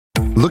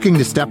Looking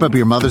to step up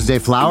your Mother's Day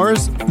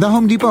flowers? The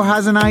Home Depot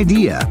has an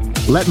idea.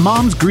 Let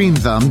Mom's Green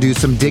Thumb do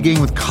some digging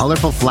with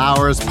colorful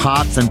flowers,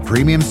 pots, and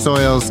premium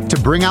soils to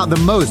bring out the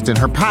most in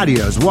her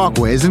patios,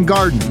 walkways, and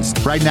gardens.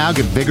 Right now,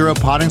 get Vigoro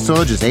potting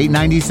soil just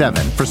 $8.97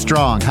 for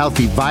strong,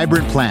 healthy,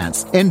 vibrant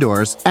plants,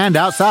 indoors and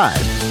outside.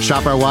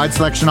 Shop our wide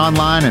selection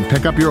online and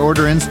pick up your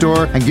order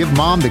in-store and give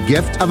Mom the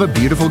gift of a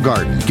beautiful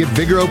garden. Get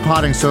Vigoro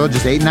potting soil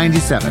just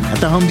 $8.97 at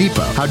the Home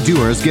Depot. How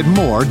doers get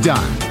more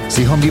done.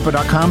 See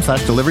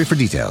homedepot.com/delivery for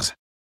details.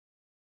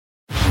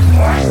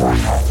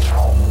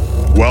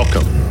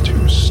 Welcome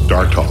to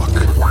Star Talk,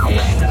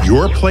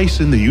 your place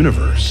in the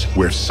universe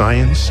where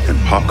science and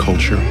pop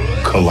culture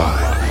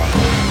collide.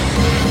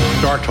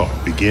 Star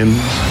Talk begins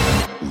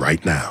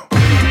right now.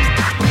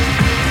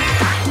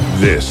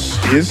 This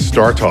is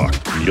Star Talk.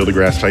 Neil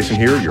deGrasse Tyson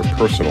here, your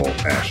personal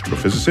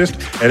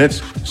astrophysicist, and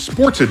it's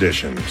Sports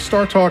Edition,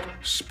 Star Talk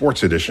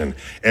Sports Edition.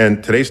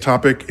 And today's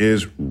topic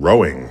is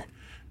rowing,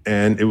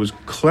 and it was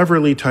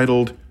cleverly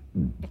titled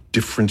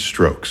Different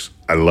Strokes.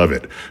 I love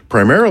it.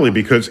 Primarily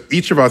because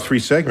each of our three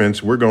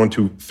segments, we're going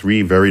to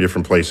three very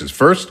different places.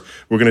 First,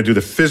 we're going to do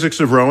the physics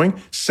of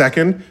rowing.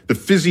 Second, the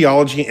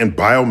physiology and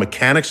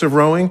biomechanics of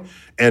rowing.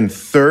 And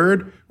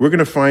third, we're going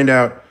to find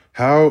out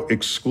how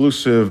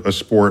exclusive a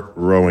sport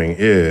rowing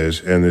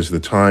is, and is the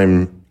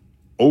time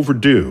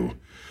overdue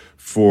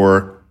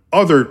for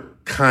other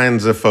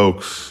kinds of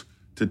folks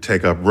to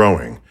take up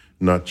rowing,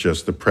 not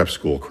just the prep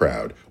school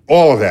crowd.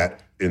 All of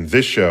that in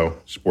this show,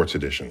 Sports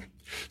Edition.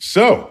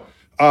 So,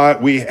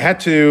 we had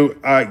to,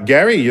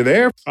 Gary, you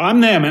there?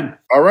 I'm there, man.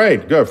 All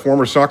right, good.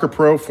 Former soccer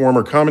pro,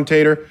 former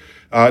commentator.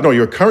 No,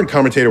 you're a current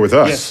commentator with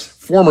us. Yes.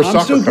 Former soccer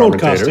commentator. I'm still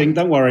broadcasting,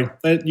 don't worry.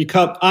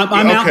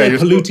 I'm out there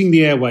polluting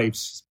the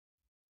airwaves.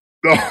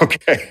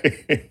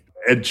 Okay.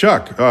 And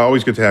Chuck,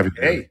 always good to have you.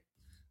 Hey,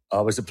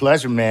 always a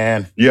pleasure,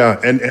 man. Yeah,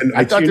 and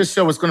I thought this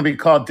show was going to be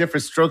called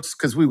Different Strokes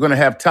because we were going to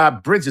have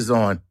Todd Bridges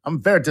on. I'm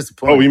very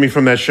disappointed. Oh, you mean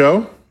from that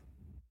show?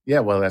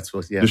 Yeah, well, that's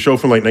what, yeah. The show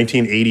from like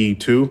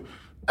 1982?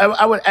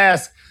 I would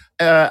ask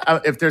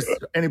if there's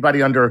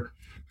anybody under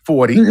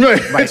 40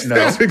 might know.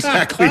 That's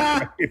exactly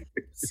right.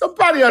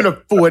 Somebody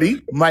under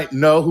 40 might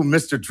know who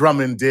Mr.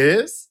 Drummond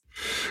is.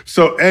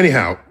 So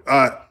anyhow,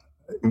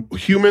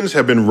 humans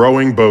have been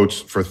rowing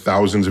boats for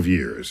thousands of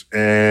years.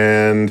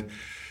 And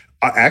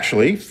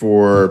actually,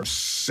 for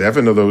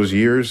 7 of those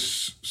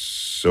years,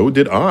 so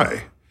did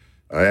I.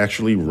 I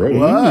actually rowed.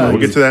 Wow. We'll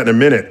get to that in a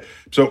minute.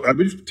 So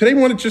today we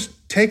want to just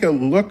take a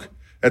look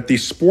at the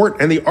sport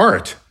and the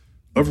art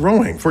of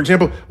rowing. For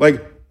example,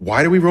 like,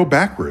 why do we row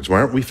backwards? Why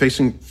aren't we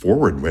facing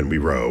forward when we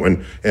row?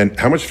 And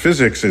how much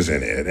physics is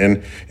in it?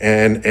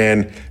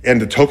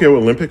 And the Tokyo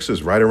Olympics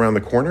is right around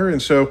the corner.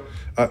 And so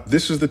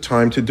this is the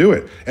time to do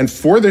it. And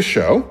for this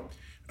show,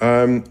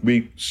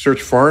 we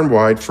searched far and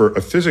wide for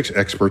a physics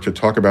expert to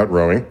talk about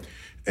rowing.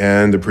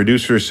 And the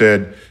producer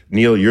said,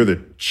 Neil, you're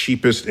the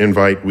cheapest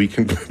invite we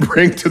can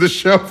bring to the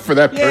show for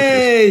that purpose.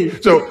 Yay!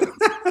 So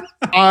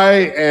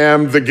I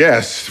am the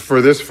guest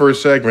for this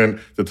first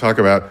segment to talk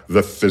about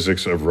the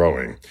physics of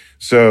rowing.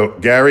 So,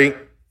 Gary,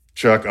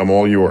 Chuck, I'm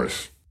all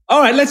yours.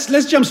 All right, let's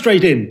jump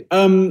straight in.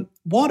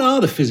 What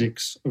are the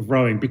physics of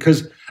rowing?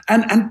 Because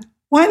and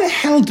why the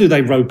hell do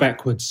they row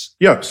backwards?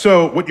 Yeah,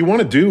 so what you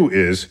want to do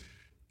is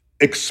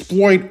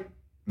exploit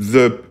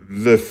the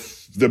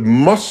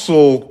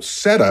muscle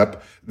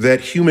setup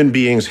that human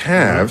beings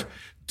have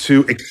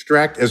to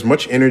extract as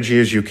much energy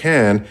as you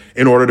can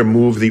in order to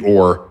move the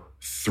oar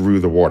through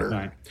the water.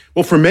 Right.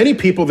 Well, for many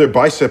people, their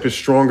bicep is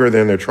stronger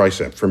than their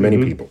tricep, for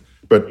many people.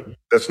 But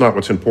that's not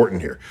what's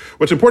important here.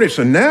 What's important is,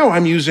 so now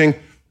I'm using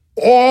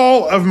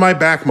all of my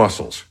back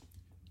muscles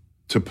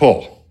to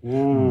pull.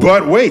 Ooh.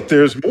 But wait,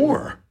 there's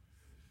more.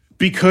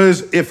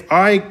 Because if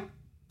I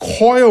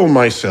coil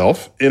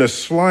myself in a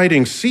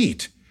sliding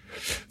seat,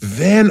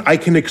 then I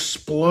can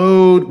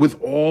explode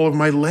with all of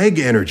my leg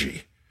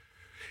energy.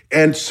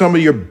 And some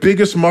of your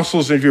biggest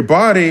muscles of your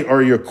body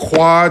are your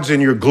quads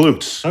and your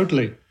glutes.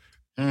 Totally.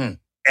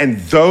 And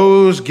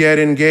those get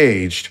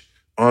engaged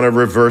on a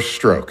reverse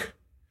stroke.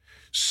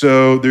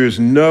 So there's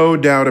no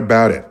doubt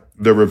about it.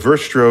 The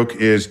reverse stroke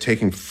is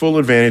taking full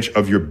advantage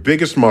of your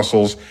biggest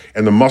muscles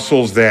and the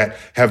muscles that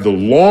have the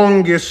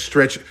longest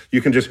stretch.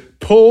 You can just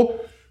pull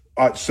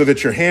so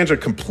that your hands are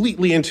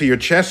completely into your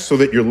chest, so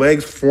that your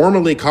legs,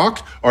 formerly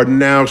cocked, are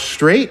now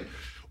straight.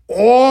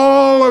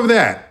 All of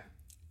that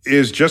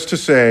is just to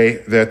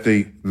say that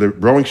the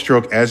rowing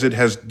stroke, as it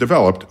has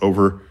developed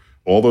over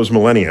all those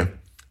millennia,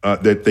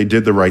 that they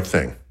did the right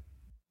thing.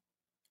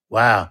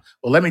 Wow.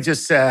 Well, let me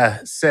just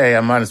say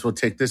I might as well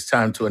take this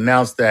time to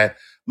announce that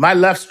my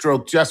left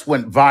stroke just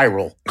went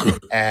viral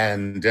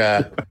and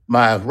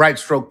my right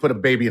stroke put a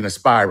baby in a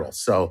spiral.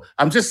 So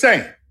I'm just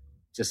saying.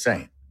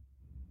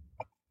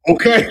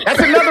 Okay. That's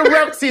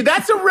another See,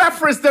 that's a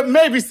reference that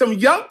maybe some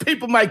young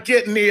people might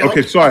get, Neil.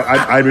 Okay, sorry.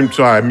 I'm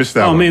sorry. I missed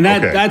that one. Oh, man,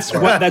 Okay.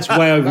 that's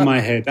way over my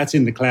head. That's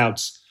in the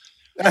clouds.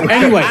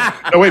 Anyway.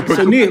 No, wait, but,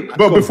 so Neil,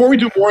 but before we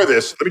do more of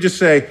this, let me just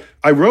say,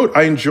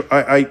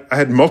 I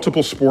had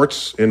multiple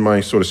sports in my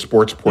sort of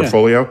sports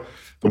portfolio. Yeah.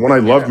 The one I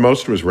loved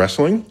most was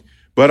wrestling,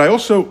 but I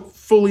also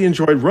fully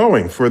enjoyed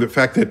rowing for the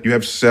fact that you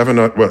have seven.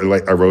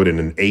 Like I rowed in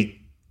an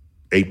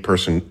eight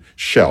person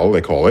shell,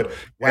 they call it.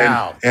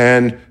 Wow!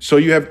 And so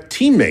you have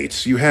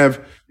teammates. You have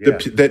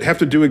that have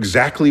to do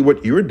exactly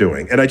what you're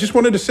doing. And I just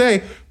wanted to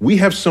say, we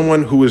have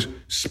someone who is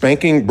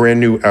spanking brand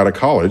new out of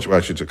college. Well,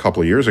 actually, it's a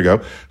couple of years ago.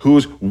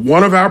 Who's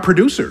one of our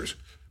producers.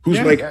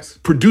 Who's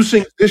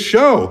producing this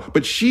show,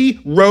 but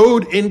she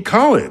rowed in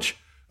college.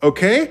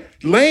 Okay,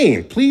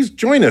 Lane, please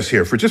join us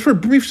here for a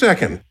brief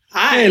second.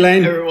 Hi, hey,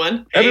 Lane.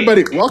 everyone.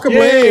 Everybody, welcome, Yay.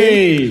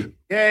 Lane.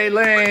 Yay,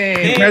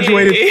 Lane!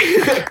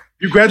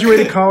 You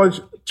graduated college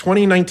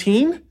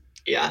 2019.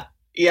 Yeah,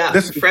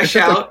 fresh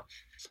out.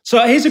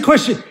 So here's a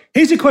question.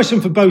 Here's a question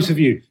for both of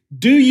you.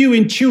 Do you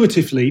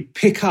intuitively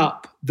pick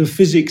up the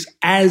physics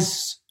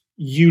as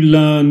you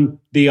learn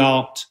the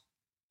art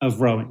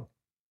of rowing?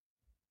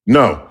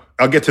 No.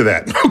 I'll get to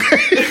that.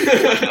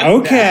 Okay.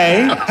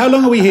 Okay. How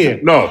long are we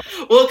here? No.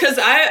 Well, because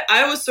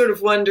I was sort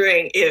of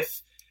wondering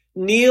if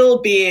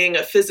Neil, being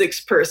a physics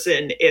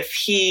person, if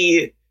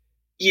he,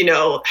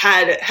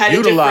 had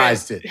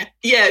utilized it.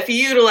 Yeah, if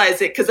he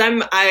utilized it, because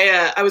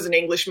I was an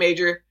English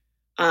major.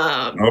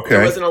 Okay.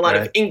 There wasn't a lot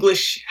of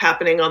English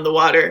happening on the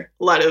water.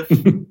 A lot of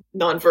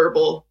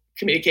nonverbal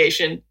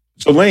communication.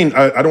 So, Lane,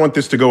 I don't want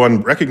this to go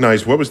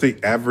unrecognized. What was the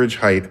average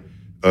height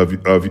of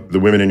the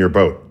women in your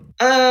boat?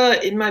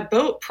 In my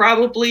boat,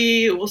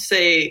 probably we'll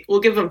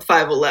give them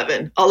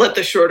 5'11". I'll let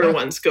the shorter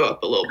ones go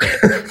up a little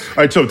bit. All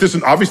right, so this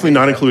is obviously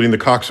not including the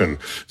coxswain.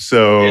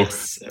 So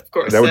yes, of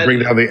course, that would bring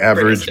down the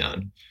average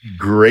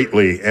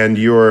greatly. And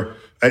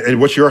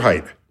what's your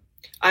height?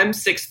 I'm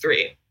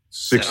 6'3".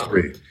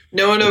 6'3".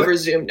 No one over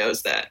Zoom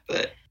knows that,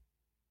 but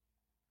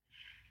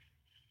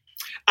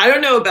I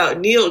don't know about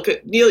Neil.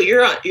 Neil,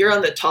 you're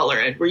on the taller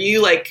end. Were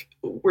you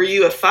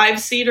a 5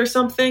 seat or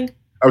something?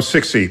 I was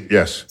 6 feet,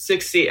 yes.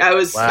 6 feet. I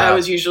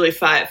was usually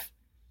 5.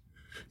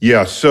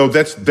 Yeah, so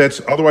that's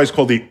otherwise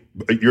called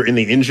you're in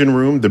the engine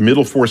room, the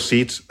middle 4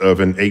 seats of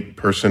an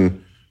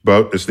 8-person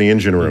boat is the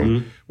engine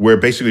room, where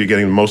basically you're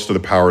getting most of the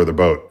power of the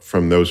boat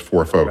from those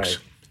 4 folks.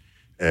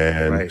 Right.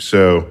 And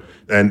so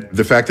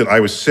the fact that I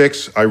was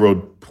 6, I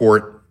rowed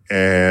port,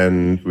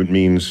 and it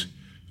means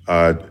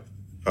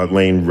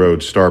Lane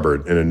rowed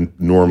starboard in a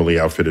normally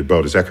outfitted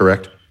boat. Is that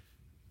correct?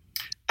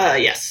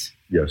 Yes.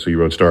 Yeah, so you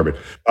rowed starboard.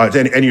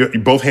 And you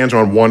both hands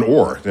are on one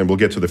oar, and we'll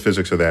get to the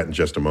physics of that in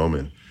just a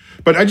moment.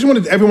 But I just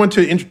wanted everyone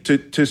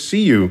to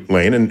see you,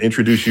 Lane, and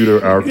introduce you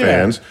to our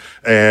fans.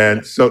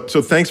 And so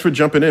thanks for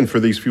jumping in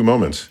for these few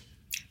moments.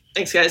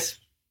 Thanks, guys.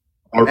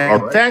 All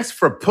right. Thanks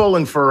for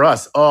pulling for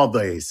us all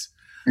days.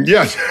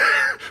 Yes,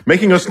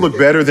 making us look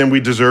better than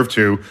we deserve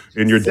to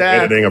in your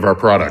editing of our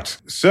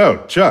products.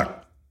 So,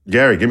 Chuck,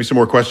 Gary, give me some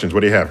more questions. What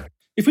do you have?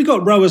 If we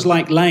got rowers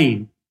like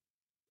Lane,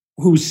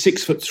 who's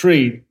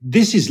 6'3",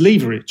 this is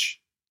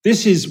leverage.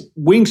 This is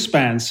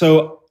wingspan.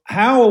 So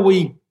how are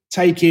we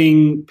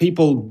taking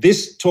people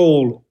this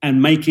tall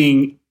and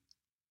making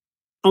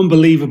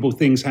unbelievable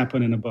things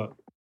happen in a boat?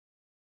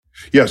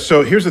 Yeah,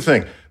 so here's the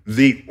thing.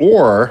 The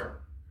oar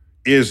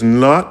is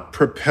not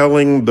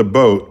propelling the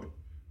boat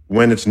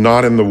when it's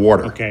not in the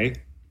water. Okay.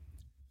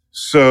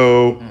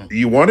 So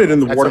you want it in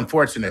the water. That's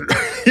unfortunate.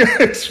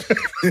 Yes.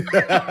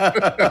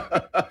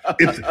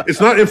 It's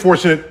not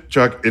unfortunate,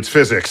 Chuck. It's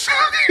physics.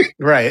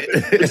 Right.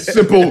 It's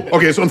simple.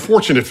 Okay, it's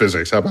unfortunate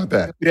physics. How about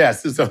that?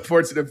 Yes, it's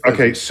unfortunate physics.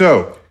 Okay,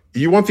 so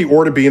you want the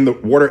oar to be in the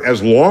water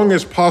as long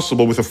as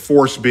possible with a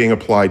force being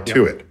applied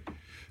to it.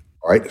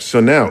 All right, so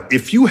now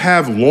if you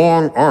have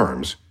long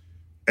arms,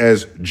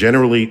 as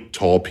generally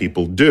tall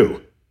people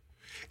do,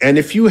 and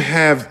if you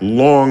have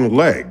long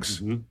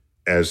legs,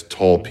 as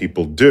tall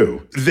people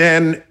do,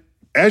 then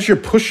as you're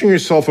pushing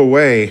yourself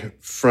away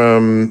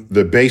from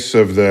the base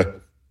of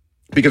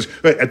because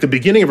at the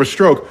beginning of a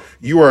stroke,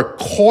 you are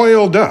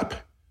coiled up.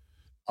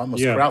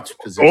 Almost crouch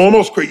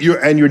position.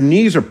 And your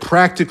knees are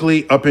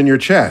practically up in your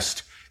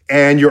chest,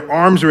 and your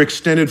arms are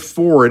extended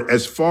forward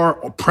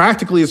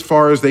practically as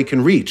far as they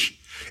can reach.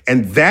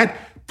 And that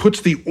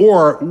puts the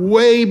oar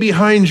way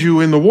behind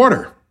you in the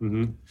water.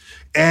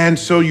 And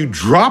so you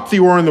drop the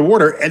oar in the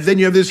water, and then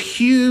you have this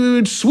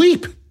huge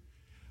sweep.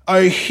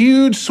 A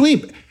huge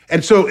sweep.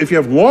 And so if you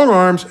have long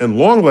arms and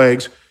long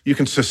legs, you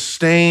can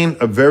sustain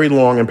a very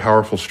long and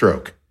powerful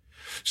stroke.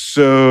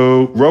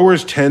 So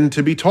rowers tend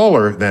to be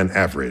taller than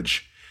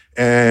average.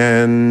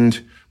 And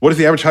what is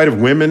the average height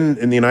of women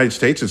in the United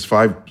States? It's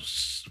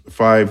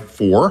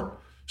 5'4",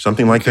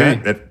 something like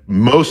that. At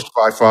most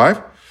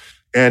 5'5".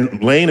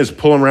 And Lane is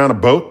pulling around a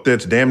boat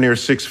that's damn near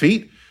 6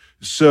 feet.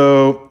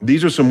 So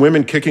these are some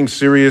women kicking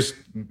serious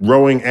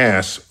rowing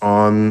ass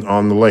on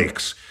the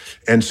lakes.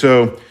 And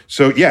so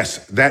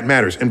yes, that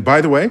matters. And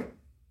by the way,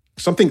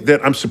 something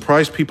that I'm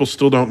surprised people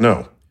still don't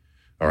know,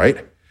 all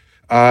right?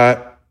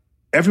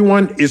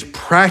 Everyone is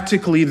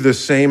practically the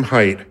same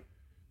height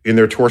in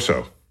their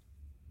torso.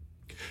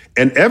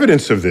 And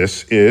evidence of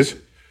this is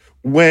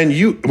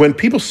when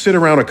people sit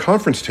around a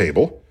conference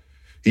table,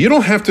 you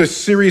don't have to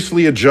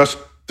seriously adjust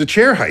the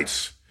chair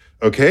heights,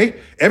 okay?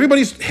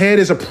 Everybody's head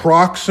is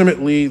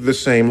approximately the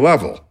same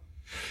level.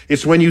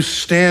 It's when you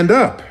stand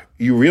up,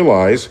 you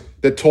realize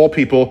that tall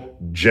people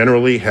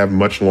generally have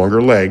much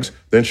longer legs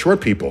than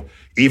short people,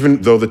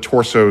 even though the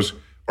torsos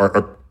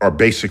are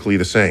basically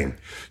the same.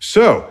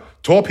 So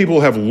tall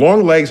people have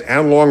long legs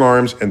and long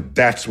arms, and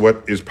that's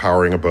what is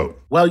powering a boat.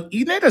 Well,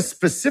 you need a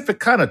specific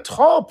kind of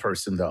tall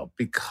person, though,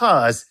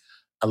 because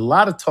a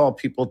lot of tall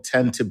people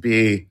tend to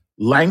be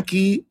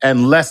lanky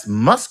and less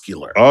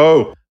muscular.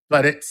 Oh.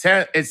 But it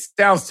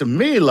sounds to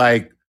me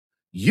like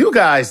you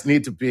guys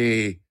need to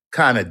be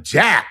kind of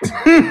jacked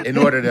in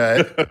order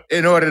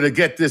to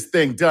get this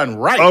thing done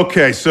right.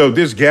 Okay, so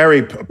this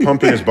Gary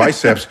pumping his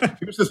biceps.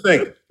 Here's the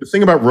thing. The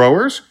thing about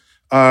rowers,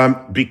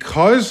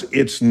 because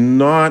it's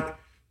not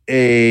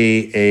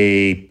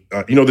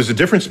there's a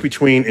difference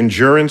between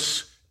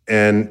endurance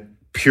and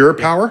pure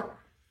power,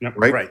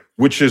 right?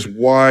 Which is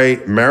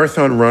why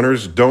marathon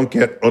runners don't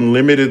get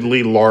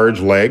unlimitedly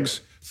large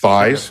legs,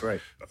 thighs. That's right.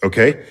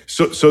 Okay,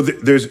 so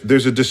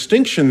there's a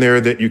distinction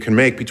there that you can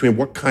make between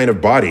what kind of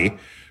body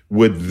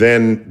would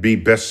then be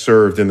best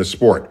served in the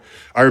sport.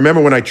 I remember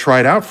when I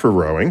tried out for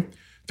rowing,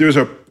 in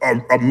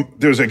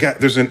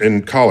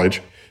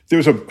college, there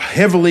was a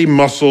heavily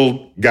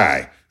muscled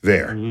guy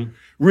there.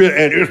 Mm-hmm.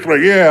 And it's like,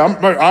 yeah,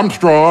 I'm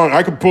strong.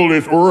 I can pull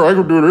this, or I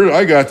can do this.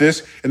 I got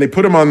this. And they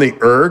put him on the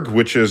erg,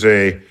 which is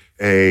a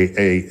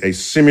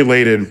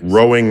simulated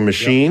rowing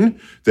machine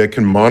that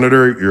can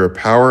monitor your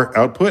power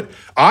output.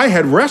 I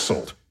had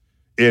wrestled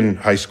in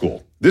high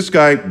school. This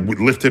guy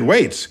lifted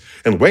weights,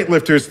 and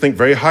weightlifters think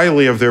very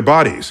highly of their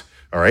bodies.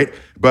 All right,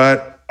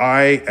 but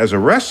I, as a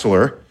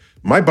wrestler,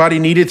 my body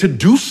needed to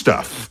do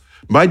stuff.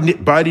 My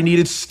body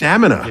needed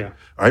stamina. Yeah.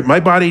 All right, my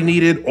body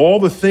needed all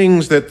the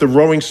things that the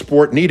rowing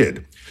sport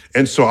needed.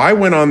 And so I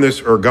went on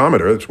this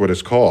ergometer, that's what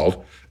it's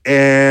called,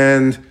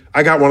 and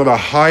I got one of the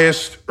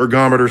highest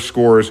ergometer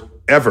scores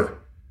ever.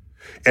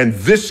 And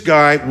this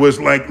guy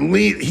was like,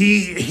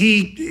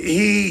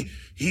 he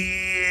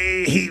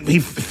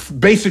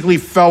basically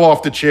fell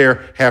off the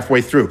chair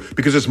halfway through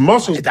because his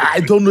muscles. I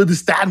don't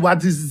understand what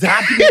this is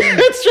happening.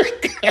 That's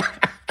right.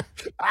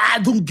 I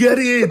don't get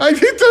it.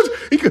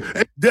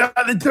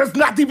 There's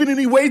not even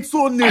any weights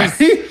on this.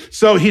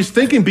 So he's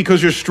thinking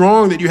because you're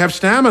strong that you have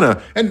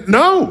stamina. And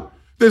no,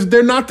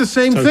 they're not the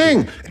same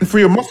thing. And for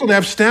your muscle to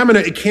have stamina,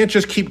 it can't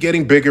just keep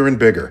getting bigger and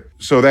bigger.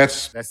 So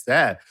that's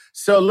that.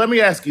 So let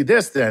me ask you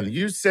this then.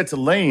 You said to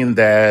Lane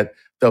that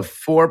the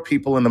 4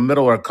 people in the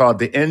middle are called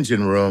the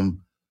engine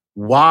room.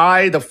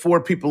 Why the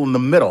 4 people in the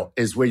middle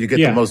is where you get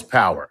the most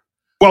power?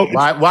 Well,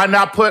 why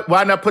not put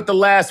the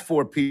last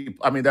 4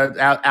 people? I mean,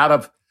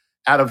 out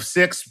of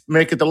 6,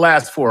 make it the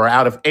last 4. Or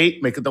out of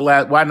 8, make it the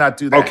last. Why not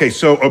do that? Okay,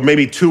 so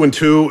maybe 2 and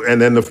 2,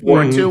 and then the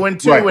 4 and 2 and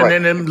 2, right.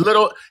 And then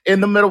in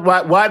the middle.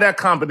 Why that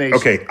combination?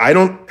 Okay, I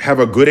don't have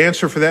a good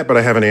answer for that, but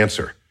I have an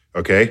answer.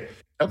 Okay,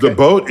 the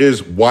boat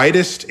is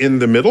widest in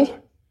the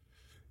middle,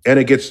 and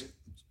it gets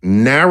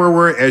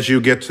narrower as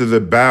you get to the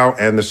bow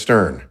and the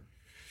stern.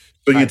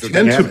 So you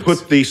tend to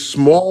put the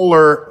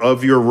smaller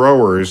of your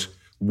rowers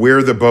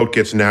where the boat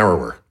gets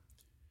narrower.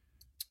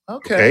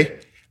 Okay.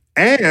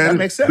 And that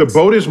makes sense. The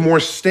boat is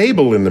more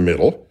stable in the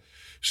middle.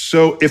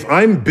 So if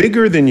I'm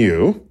bigger than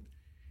you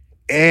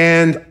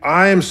and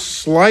I'm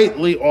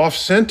slightly off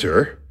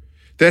center,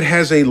 that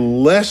has a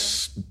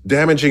less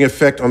damaging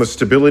effect on the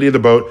stability of the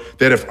boat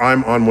than if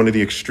I'm on one of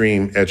the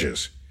extreme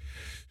edges.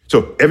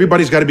 So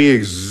everybody's got to be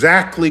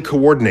exactly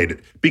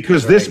coordinated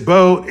because this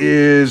boat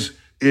is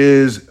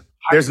there's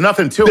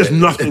nothing to it. There's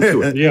nothing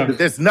to it. Yeah.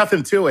 There's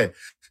nothing to it.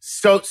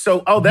 So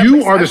that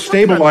you are the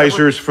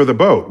stabilizers for the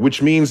boat,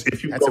 which means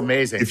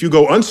amazing. If you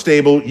go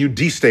unstable, you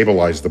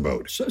destabilize the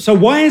boat. So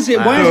why is it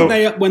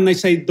when they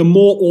say the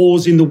more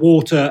oars in the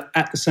water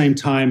at the same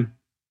time,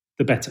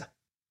 the better?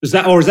 Is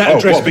that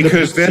addressed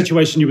because the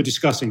situation you were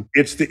discussing?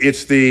 It's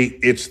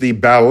the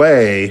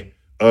ballet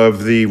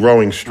of the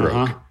rowing stroke.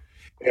 Uh-huh.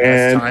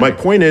 And my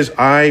point is,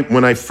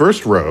 when I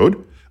first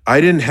rowed, I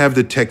didn't have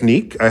the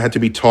technique. I had to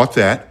be taught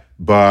that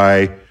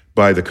by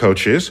the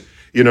coaches.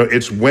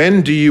 It's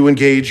when do you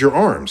engage your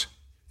arms?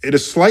 In a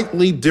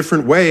slightly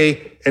different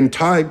way and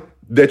type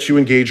that you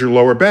engage your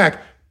lower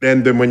back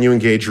than when you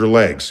engage your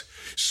legs.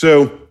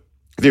 So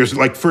there's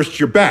first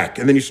your back,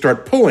 and then you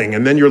start pulling,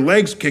 and then your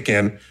legs kick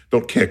in.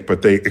 Don't kick,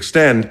 but they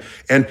extend.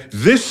 And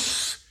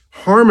this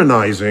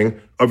harmonizing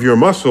of your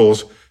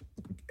muscles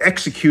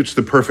executes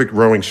the perfect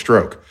rowing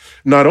stroke.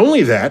 Not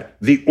only that,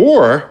 the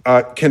oar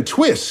can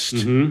twist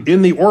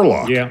in the oar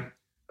lock. Yeah.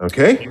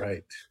 Okay?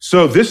 Right.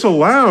 So this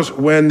allows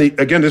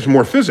again, this is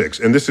more physics,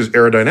 and this is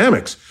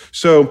aerodynamics.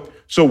 So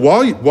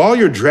while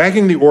you're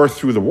dragging the oar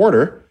through the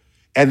water,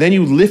 and then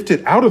you lift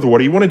it out of the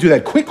water, you want to do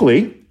that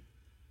quickly,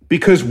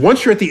 because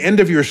once you're at the end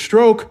of your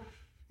stroke,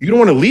 you don't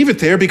want to leave it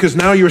there because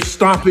now you're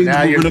stopping the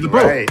movement of the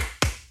boat. Right.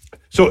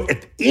 So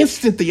at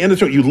the end of the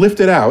stroke, you lift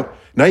it out.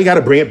 Now you got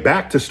to bring it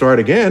back to start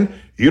again.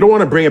 You don't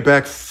want to bring it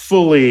back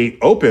fully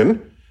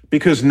open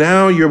because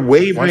now you're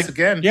wavering. Once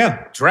again,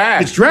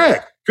 drag. It's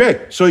drag.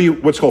 So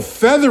what's called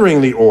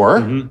feathering the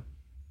oar,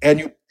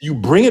 and you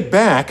bring it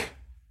back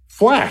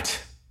flat.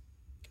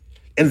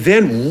 And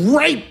then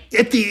right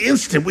at the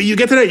instant when you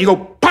get to that, you go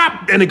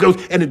pop, and it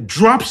goes, and it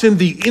drops in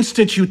the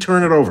instant you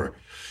turn it over.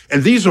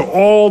 And these are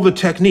all the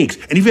techniques.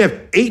 And if you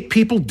have 8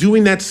 people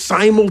doing that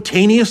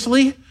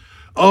simultaneously,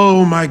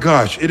 oh my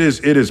gosh, it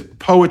is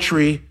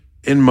poetry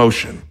in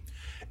motion.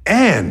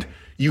 And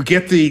you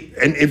get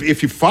and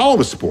if you follow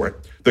the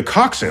sport, the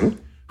coxswain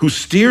who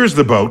steers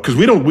the boat, because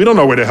we don't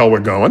know where the hell we're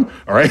going,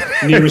 all right?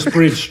 Nearest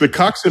bridge. The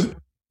coxswain.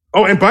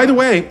 Oh, and by the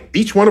way,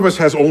 each one of us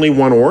has only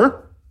one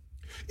oar.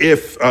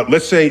 If,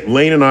 let's say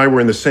Lane and I were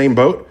in the same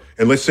boat,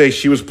 and let's say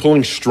she was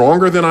pulling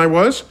stronger than I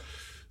was,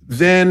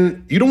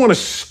 then you don't want to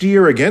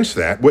steer against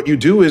that. What you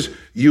do is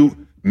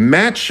you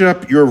match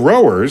up your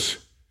rowers,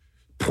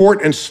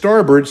 port and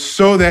starboard,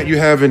 so that you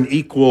have an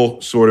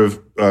equal sort of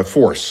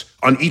force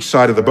on each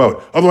side of the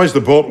boat. Otherwise,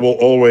 the boat will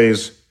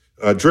always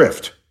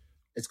drift.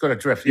 It's going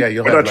to drift. Yeah,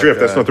 you'll have not drift.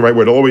 That's not the right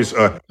word. It'll always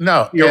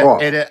no.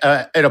 Off.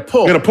 It'll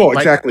pull. It'll pull, like,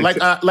 exactly.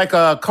 Like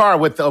a car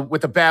with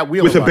a bad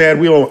wheel. With a bad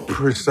wheel,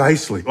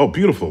 precisely. Oh,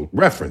 beautiful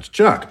reference,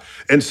 Chuck.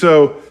 And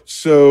so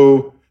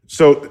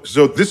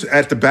this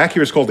at the back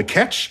here is called a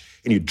catch,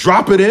 and you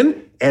drop it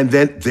in, and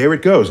then there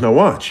it goes. Now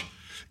watch.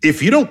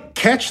 If you don't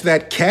catch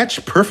that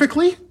catch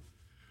perfectly,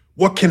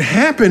 what can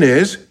happen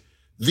is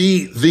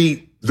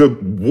the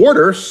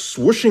water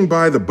swooshing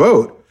by the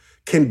boat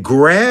can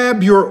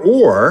grab your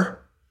oar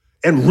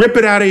and rip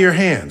it out of your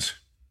hands.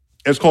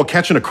 And it's called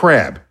catching a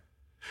crab.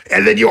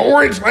 And then your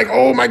oar is like,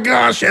 oh my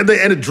gosh, and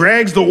it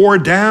drags the oar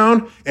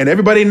down, and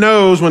everybody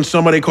knows when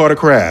somebody caught a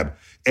crab.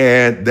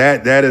 And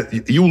that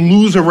is, you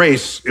lose a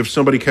race if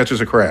somebody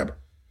catches a crab.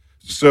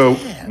 So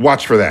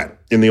watch for that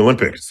in the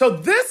Olympics. So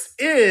this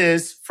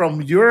is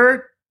from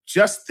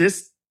just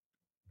this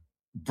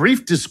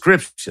brief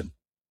description.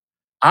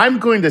 I'm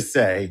going to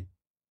say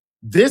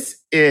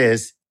this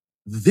is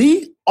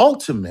the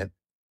ultimate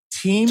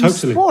team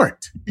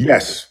sport.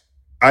 Yes,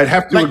 I'd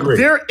have to agree.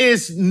 There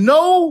is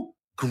no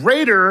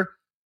greater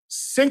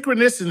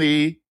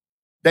synchronicity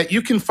that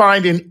you can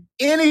find in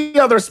any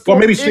other sport. Well,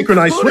 maybe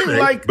synchronized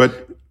swimming,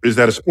 but is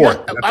that a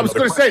sport? Yeah, I was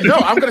going to say, no,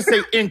 I'm going to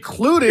say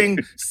including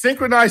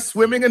synchronized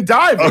swimming and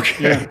diving.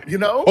 Okay. You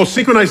know? Oh,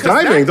 synchronized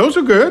diving. Those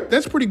are good.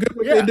 That's pretty good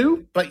what they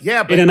do. But in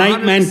an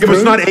 8-man crew.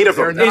 It's not 8 of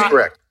them. That's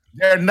correct.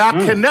 They're not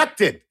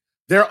connected.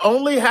 They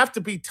only have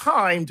to be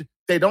timed.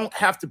 They don't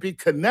have to be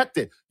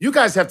connected. You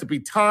guys have to be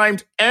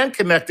timed and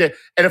connected.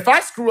 And if I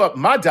screw up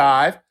my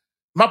dive,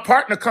 my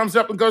partner comes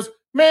up and goes,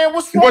 man,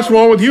 what's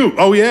wrong with you?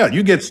 Oh yeah,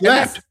 you get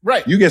slapped.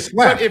 Right. You get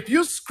slapped. But if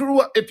you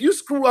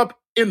screw up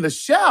in the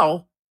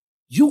shell,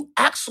 you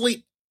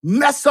actually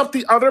mess up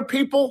the other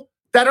people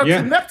that are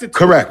connected to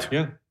Correct. you.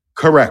 Yeah.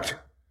 Correct.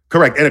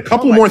 And a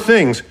couple more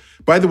things.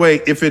 By the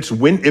way, if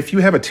you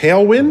have a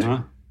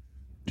tailwind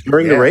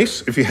during the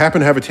race, if you happen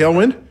to have a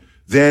tailwind,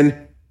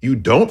 then you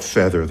don't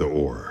feather the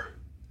oar.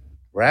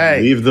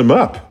 Right. Leave them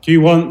up. Do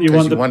you want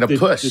to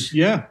push?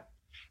 Yeah.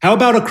 How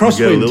about a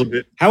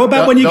crosswind? How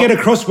about when you get a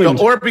crosswind?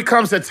 The oar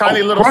becomes a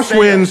tiny little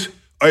crosswinds.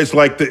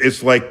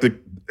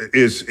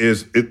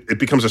 It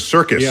becomes a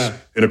circus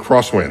in a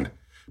crosswind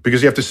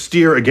because you have to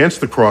steer against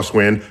the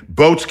crosswind.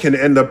 Boats can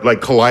end up like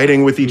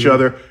colliding with each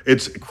other.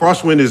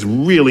 Crosswind is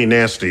really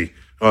nasty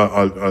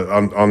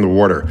on the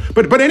water.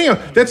 But anyhow,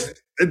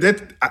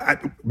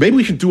 maybe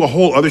we should do a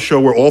whole other show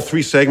where all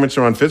 3 segments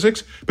are on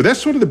physics. But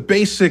that's sort of the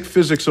basic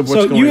physics of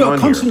what's going on here. So you are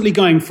constantly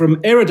going from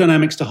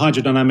aerodynamics to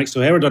hydrodynamics to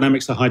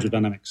aerodynamics to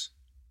hydrodynamics.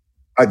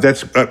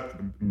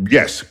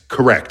 Yes,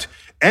 correct.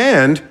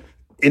 And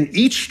in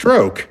each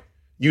stroke,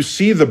 you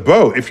see the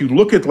boat. If you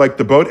look at like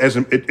the boat as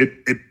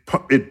it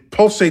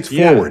pulsates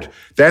forward.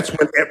 That's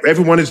when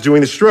everyone is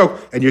doing the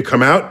stroke, and you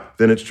come out,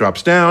 then it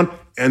drops down,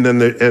 and then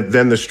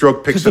the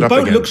stroke picks it up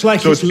again. Because the boat looks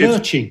like it's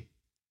lurching.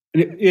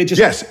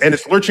 Yes, and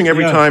it's lurching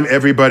every time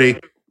everybody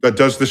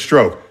does the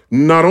stroke.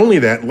 Not only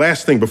that,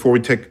 last thing before we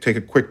take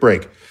a quick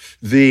break.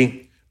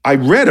 I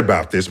read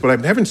about this, but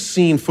I haven't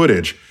seen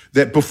footage,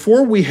 that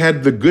before we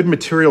had the good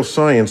material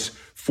science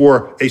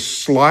for a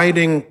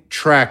sliding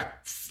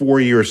track for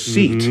your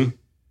seat,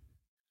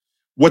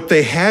 what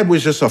they had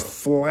was just a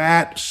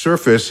flat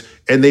surface,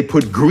 and they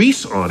put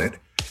grease on it,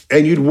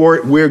 and you'd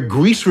wear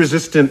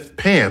grease-resistant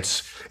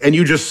pants, and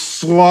you just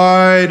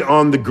slide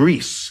on the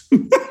grease.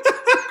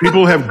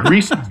 People have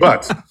greasy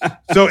butts.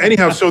 So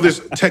anyhow,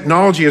 this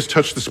technology has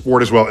touched the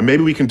sport as well. And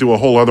maybe we can do a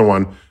whole other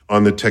one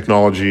on the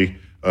technology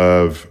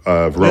of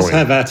rowing. Let's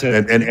have at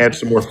it. And add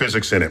some more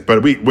physics in it.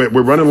 But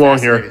we're running long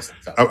here.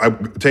 I'll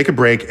take a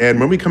break. And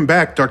when we come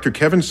back, Dr.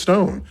 Kevin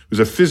Stone, who's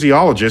a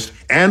physiologist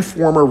and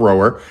former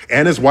rower,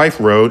 and his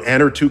wife rowed,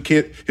 and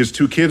his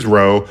 2 kids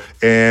row.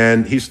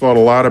 And he's thought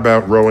a lot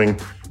about rowing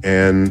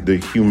and the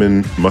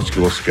human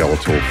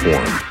musculoskeletal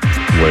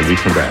form when we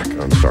come back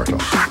on Star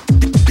Talk.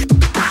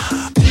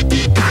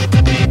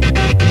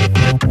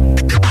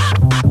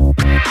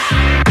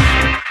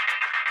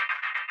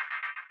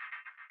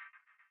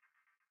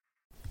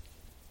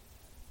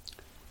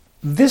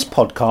 This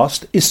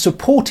podcast is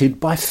supported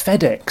by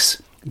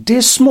FedEx.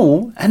 Dear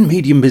small and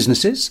medium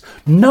businesses,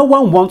 no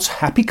one wants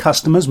happy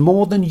customers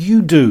more than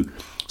you do.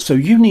 So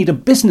you need a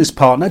business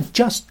partner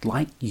just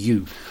like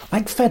you,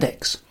 like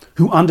FedEx,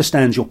 who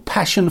understands your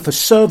passion for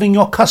serving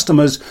your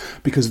customers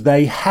because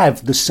they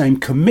have the same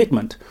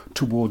commitment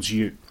towards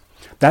you.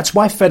 That's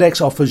why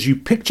FedEx offers you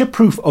picture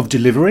proof of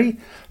delivery,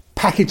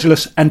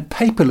 packageless and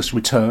paperless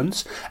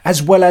returns,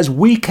 as well as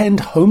weekend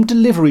home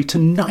delivery to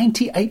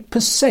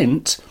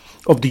 98%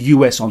 of the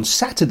US on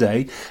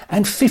Saturday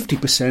and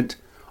 50%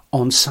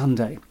 on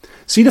Sunday.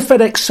 See the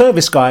FedEx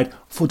service guide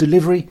for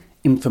delivery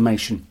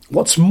information.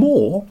 What's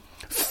more,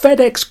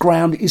 FedEx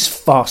Ground is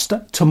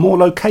faster to more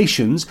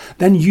locations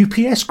than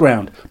UPS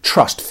Ground.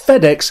 Trust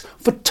FedEx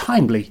for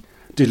timely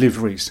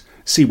deliveries.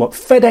 See what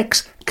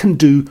FedEx can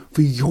do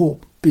for your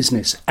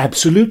business.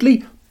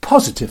 Absolutely,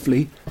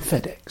 positively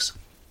FedEx.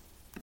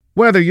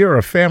 Whether you're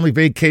a family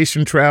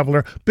vacation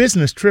traveler,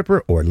 business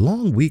tripper, or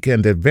long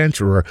weekend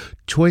adventurer,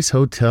 Choice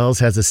Hotels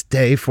has a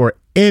stay for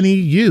any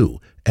you.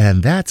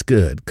 And that's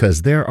good,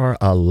 because there are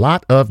a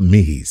lot of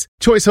me's.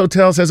 Choice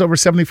Hotels has over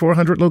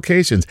 7,400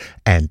 locations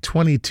and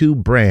 22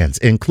 brands,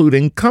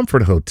 including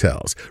Comfort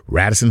Hotels,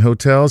 Radisson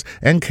Hotels,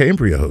 and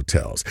Cambria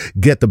Hotels.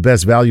 Get the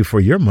best value for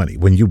your money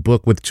when you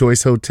book with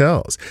Choice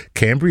Hotels.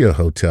 Cambria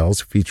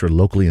Hotels feature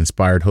locally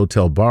inspired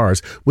hotel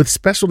bars with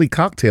specialty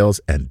cocktails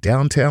and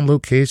downtown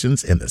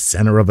locations in the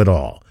center of it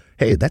all.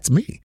 Hey, that's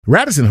me.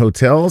 Radisson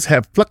Hotels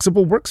have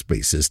flexible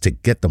workspaces to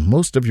get the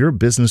most of your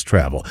business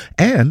travel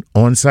and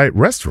on-site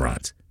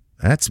restaurants.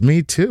 That's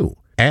me too.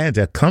 And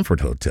at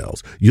Comfort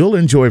Hotels, you'll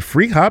enjoy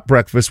free hot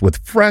breakfast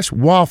with fresh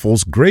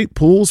waffles, great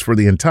pools for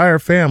the entire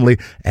family,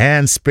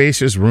 and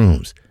spacious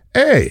rooms.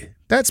 Hey,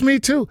 that's me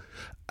too.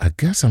 I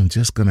guess I'm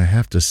just going to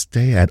have to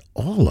stay at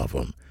all of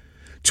them.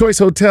 Choice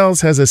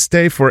Hotels has a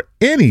stay for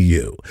any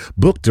you.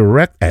 Book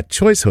direct at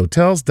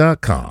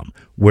choicehotels.com,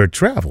 where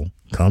travel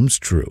comes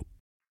true.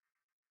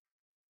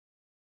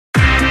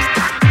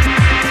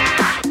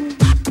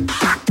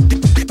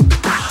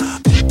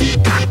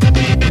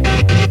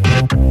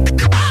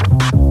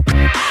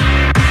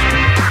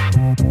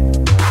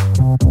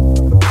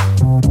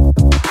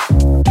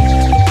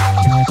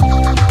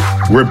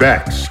 We're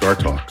back, Star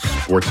Talk,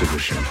 Sports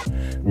Edition.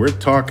 We're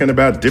talking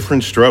about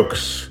different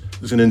strokes.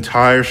 There's an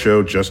entire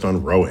show just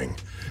on rowing.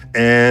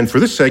 And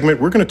for this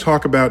segment, we're going to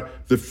talk about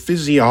the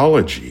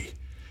physiology,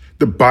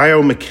 the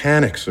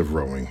biomechanics of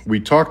rowing. We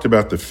talked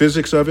about the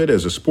physics of it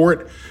as a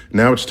sport.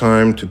 Now it's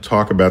time to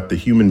talk about the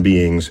human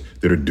beings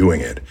that are doing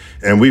it.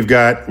 And we've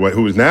got,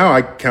 who is now,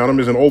 I count him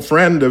as an old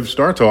friend of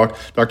Star Talk,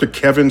 Dr.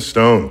 Kevin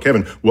Stone.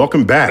 Kevin,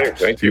 welcome back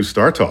to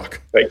Star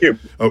Talk. Thank you.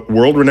 A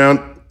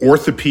world-renowned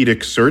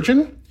orthopedic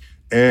surgeon.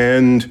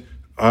 And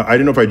I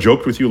didn't know if I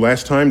joked with you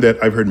last time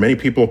that I've heard many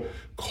people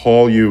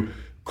call you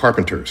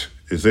carpenters.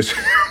 Is this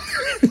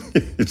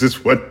is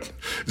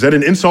that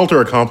an insult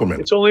or a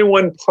compliment? It's only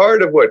one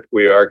part of what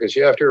we are, because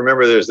you have to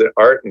remember there's the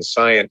art and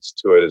science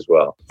to it as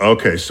well.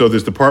 Okay, so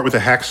there's the part with the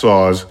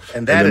hacksaws,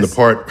 and then the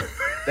part...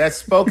 That's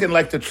spoken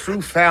like the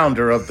true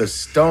founder of the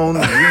Stone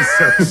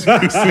Research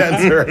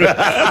Center.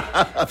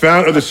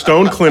 Founder of the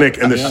Stone Clinic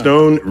and the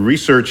Stone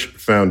Research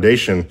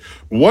Foundation.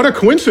 What a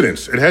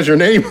coincidence. It has your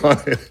name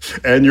on it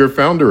and you're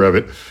founder of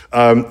it.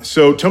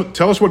 So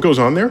tell us what goes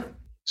on there.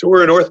 So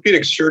we're an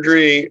orthopedic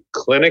surgery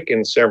clinic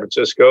in San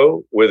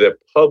Francisco with a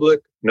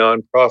public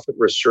nonprofit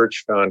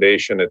research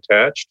foundation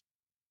attached.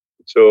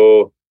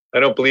 So I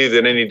don't believe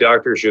that any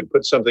doctor should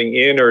put something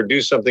in or do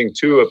something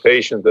to a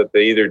patient that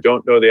they either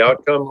don't know the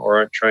outcome or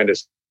aren't trying to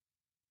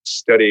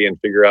study and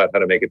figure out how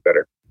to make it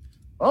better.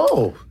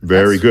 Oh,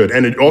 very good.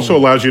 And it also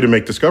allows you to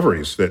make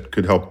discoveries that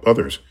could help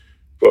others.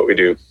 What we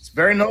do. It's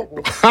very noble.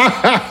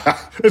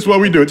 It's what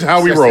we do. It's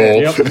how we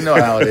roll. You know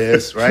how it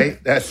is,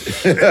 right?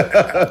 That's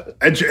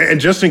and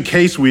just in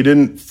case we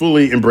didn't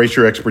fully embrace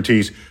your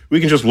expertise,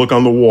 we can just look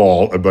on the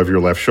wall above your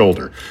left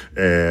shoulder.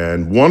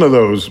 And one of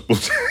those,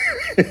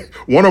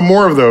 one or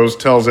more of those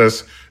tells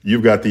us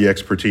you've got the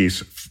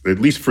expertise, at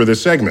least for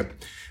this segment.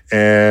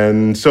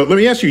 And so let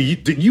me ask you, you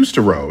used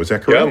to row, is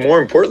that correct? Yeah,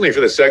 more importantly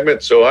for the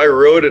segment. So I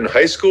rowed in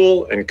high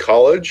school and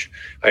college.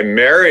 I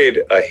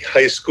married a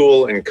high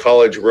school and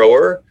college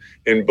rower,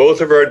 and both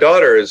of our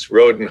daughters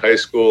rowed in high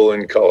school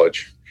and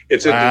college.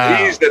 It's a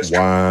disease that's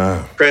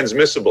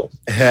transmissible.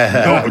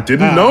 No,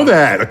 didn't know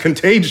that. A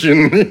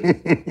contagion.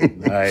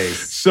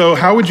 Nice. So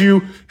how would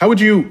you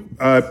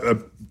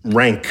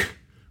rank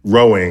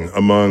rowing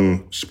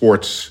among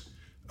sports,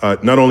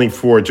 not only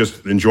for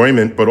just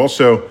enjoyment, but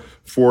also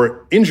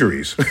for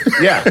injuries?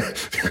 Yeah.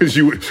 Because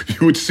you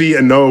would see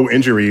and know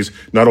injuries,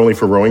 not only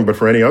for rowing, but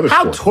for any other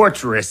sport. How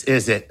torturous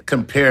is it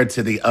compared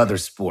to the other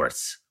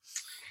sports?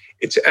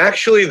 It's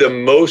actually the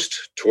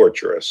most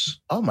torturous.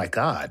 Oh, my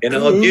God. And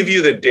I'll give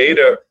you the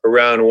data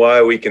around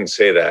why we can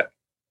say that.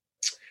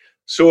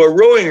 So a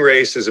rowing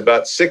race is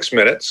about 6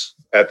 minutes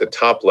at the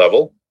top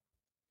level.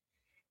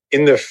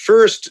 In the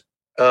first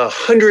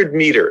 100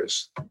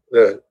 meters,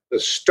 the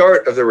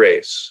start of the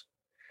race,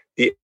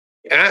 the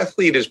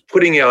athlete is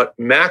putting out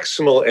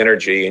maximal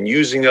energy and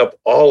using up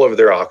all of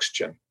their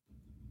oxygen.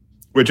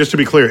 Wait, just to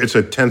be clear, it's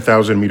a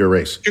 10,000 meter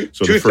race.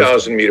 So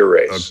 2,000 meter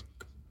race.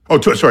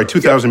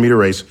 2,000 meter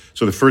race.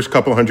 So the first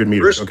couple hundred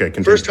meters.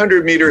 Continue. First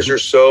 100 meters or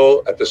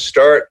so at the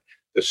start,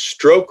 the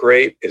stroke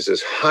rate is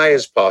as high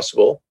as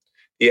possible.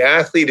 The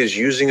athlete is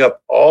using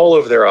up all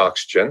of their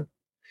oxygen.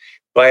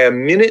 By a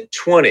minute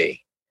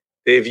 20,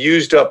 they've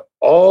used up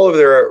all of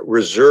their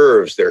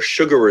reserves, their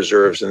sugar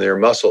reserves in their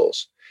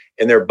muscles,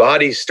 and their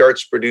body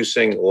starts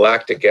producing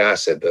lactic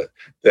acid,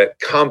 that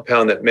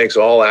compound that makes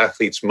all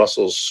athletes'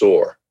 muscles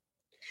sore.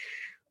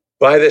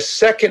 By the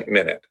second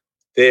minute,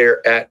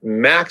 they're at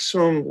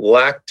maximum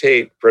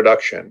lactate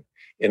production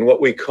in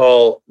what we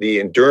call the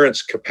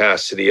endurance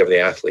capacity of the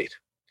athlete.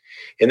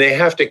 And they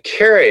have to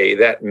carry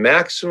that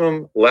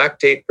maximum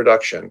lactate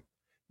production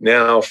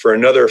now for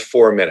another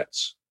 4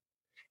 minutes.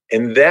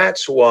 And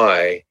that's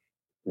why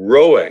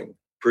rowing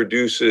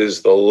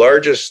produces the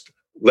largest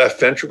left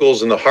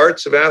ventricles in the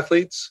hearts of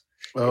athletes,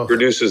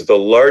 produces the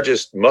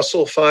largest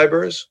muscle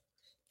fibers,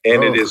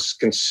 and it is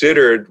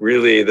considered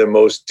really the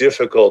most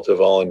difficult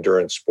of all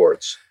endurance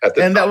sports at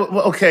the time.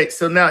 Okay,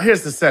 so now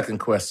here's the second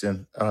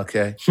question,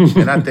 okay?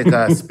 And I think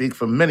I speak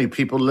for many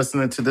people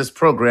listening to this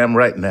program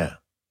right now.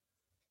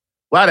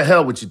 Why the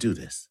hell would you do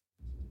this?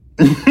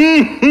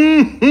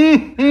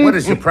 What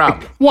is your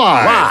problem?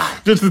 Why?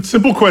 Just a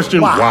simple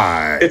question,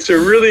 why? It's a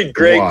really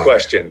great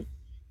question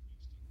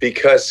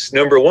because,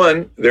 number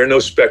one, there are no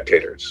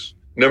spectators.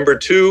 Number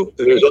two,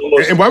 there's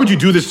almost... And why would you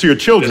do this to your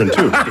children,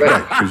 too?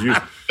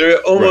 Right, there's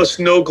almost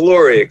no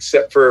glory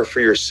except for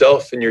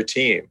yourself and your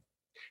team.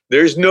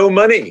 There's no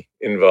money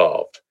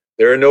involved.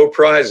 There are no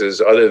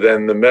prizes other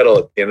than the medal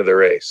at the end of the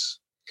race.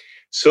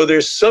 So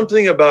there's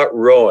something about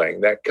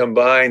rowing that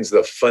combines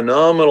the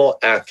phenomenal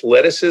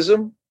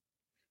athleticism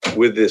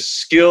with the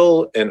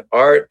skill and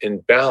art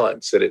and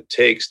balance that it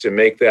takes to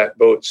make that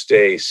boat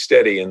stay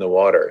steady in the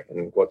water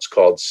and what's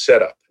called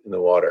setup in the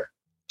water.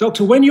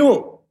 Doctor, when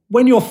you're,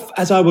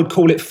 as I would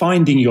call it,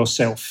 finding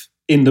yourself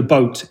in the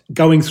boat,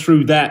 going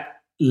through that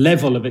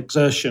level of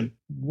exertion,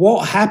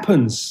 what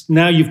happens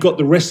now you've got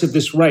the rest of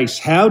this race?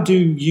 How do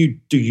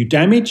you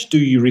damage? Do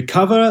you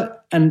recover?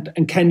 And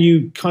can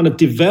you kind of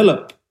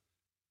develop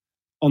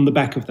on the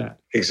back of that?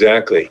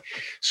 Exactly.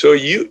 So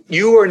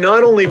you are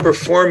not only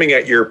performing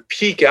at your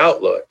peak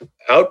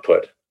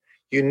output,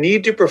 you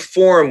need to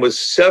perform with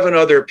 7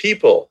 other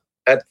people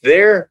at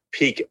their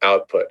peak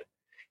output.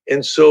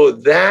 And so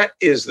that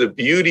is the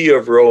beauty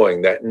of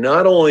rowing, that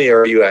not only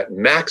are you at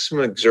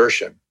maximum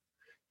exertion,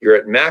 you're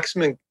at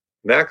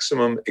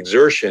maximum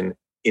exertion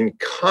in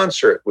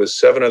concert with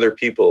 7 other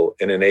people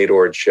in an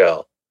 8-oared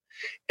shell.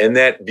 And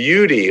that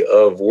beauty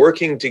of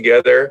working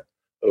together,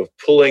 of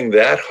pulling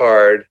that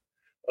hard,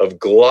 of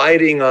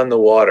gliding on the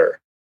water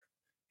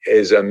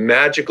is a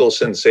magical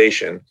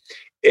sensation.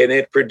 And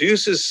it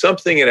produces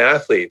something in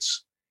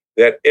athletes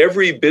that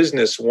every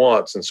business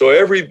wants. And so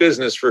every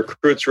business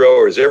recruits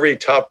rowers, every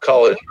top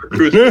college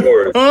recruits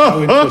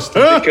rowers.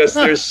 Because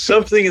there's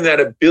something in that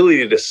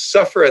ability to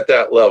suffer at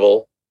that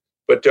level,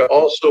 but to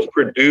also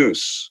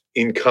produce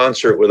in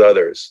concert with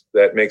others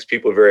that makes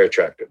people very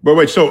attractive. But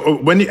wait, so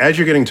as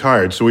you're getting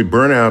tired, so we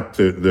burn out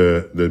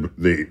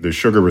the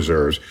sugar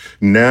reserves.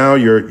 Now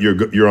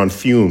you're on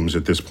fumes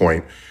at this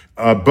point,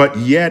 but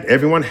yet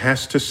everyone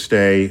has to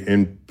stay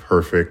in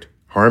perfect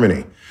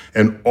harmony.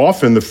 And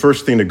often the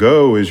first thing to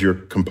go is your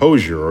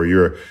composure or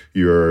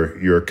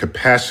your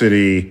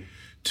capacity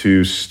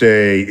to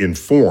stay in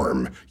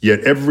form. Yet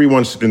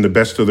everyone's in the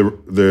best of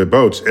the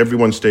boats.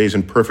 Everyone stays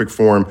in perfect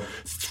form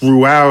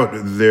throughout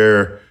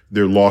their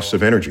loss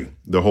of energy,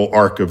 the whole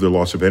arc of the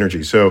loss of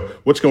energy. So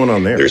what's going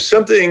on there? There's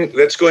something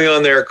that's going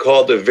on there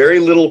called the very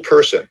little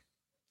person.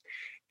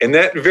 And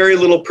that very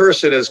little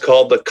person is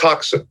called the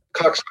coxswain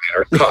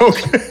or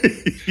cox.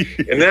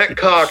 Okay. And that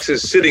cox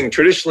is sitting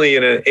traditionally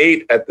in an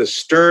 8 at the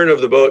stern of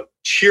the boat,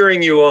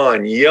 cheering you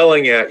on,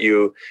 yelling at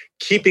you,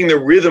 keeping the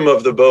rhythm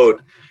of the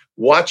boat,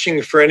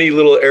 watching for any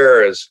little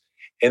errors.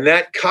 And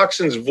that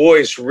coxswain's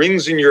voice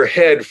rings in your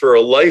head for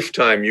a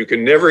lifetime. You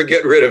can never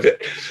get rid of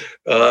it.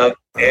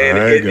 And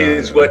it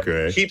is what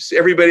keeps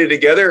everybody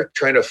together,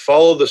 trying to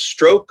follow the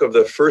stroke of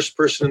the first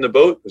person in the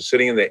boat who's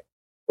sitting in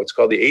what's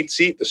called the 8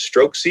 seat, the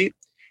stroke seat.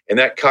 And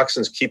that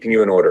coxswain's keeping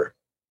you in order.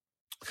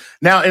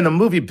 Now, in the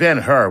movie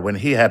Ben-Hur, when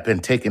he had been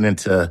taken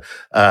into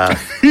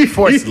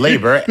forced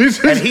labor,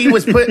 and he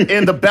was put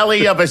in the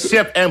belly of a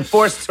ship and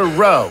forced to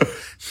row,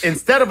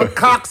 instead of a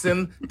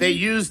coxswain, they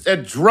used a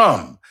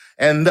drum.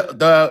 And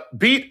the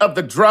beat of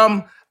the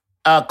drum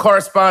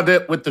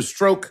corresponded with the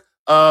stroke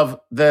of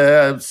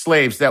the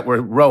slaves that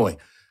were rowing.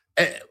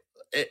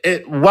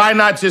 Why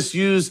not just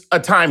use a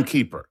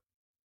timekeeper?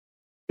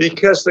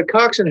 Because the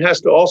coxswain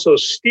has to also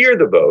steer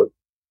the boat,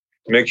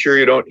 make sure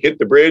you don't hit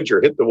the bridge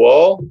or hit the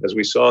wall, as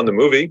we saw in the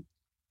movie,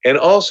 and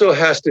also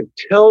has to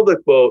tell the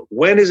boat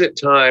when is it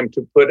time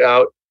to put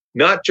out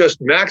not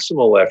just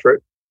maximal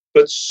effort,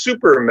 but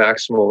super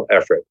maximal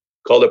effort,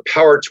 called a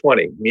power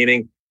 20,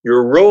 meaning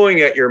you're rowing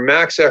at your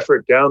max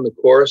effort down the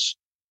course.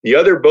 The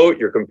other boat,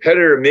 your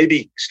competitor, may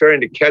be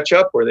starting to catch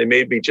up, or they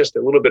may be just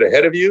a little bit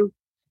ahead of you,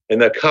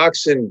 and the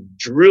coxswain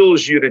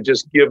drills you to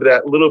just give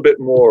that little bit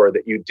more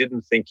that you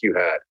didn't think you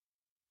had.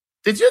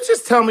 Did you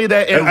just tell me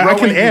that in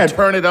rowing you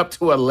turn it up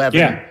to 11?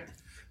 Yeah.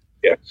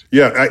 Yes.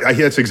 Yeah,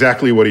 that's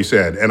exactly what he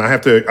said, and I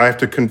have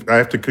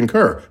to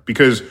concur,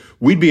 because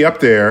we'd be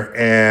up there,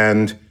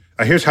 and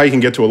here's how you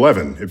can get to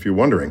 11 if you're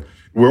wondering.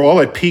 We're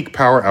all at peak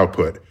power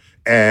output,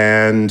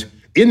 and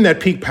in that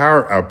peak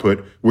power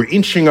output, we're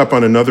inching up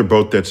on another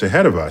boat that's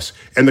ahead of us.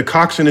 And the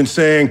coxswain is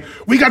saying,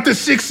 we got the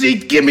 6th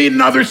seat, give me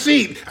another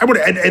seat.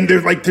 And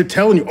they're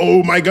telling you,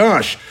 oh my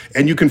gosh.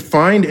 And you can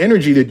find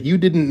energy that you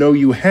didn't know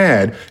you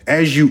had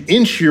as you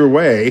inch your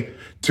way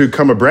to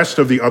come abreast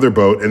of the other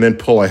boat and then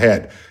pull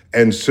ahead.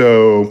 And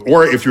so,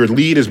 or if your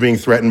lead is being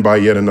threatened by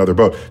yet another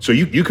boat. So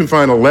you can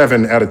find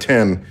 11 out of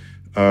 10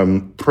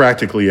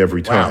 practically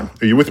every time. Wow.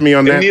 Are you with me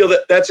on that? And Neil,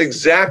 that's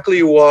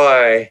exactly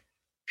why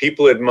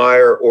people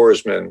admire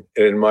oarsmen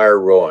and admire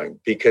rowing,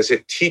 because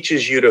it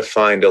teaches you to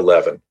find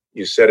 11.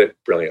 You said it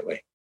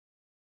brilliantly.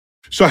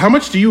 So how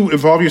much do you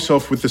involve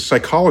yourself with the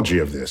psychology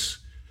of this?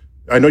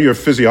 I know you're a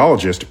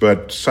physiologist,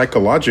 but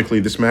psychologically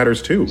this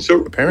matters too.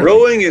 So apparently.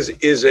 Rowing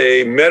is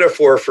a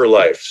metaphor for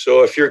life.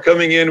 So if you're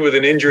coming in with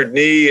an injured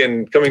knee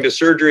and coming to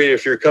surgery,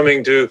 if you're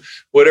coming to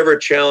whatever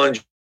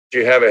challenge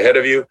you have ahead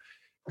of you,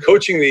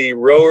 coaching the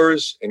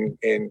rowers and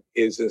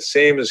is the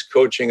same as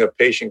coaching a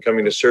patient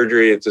coming to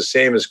surgery. It's the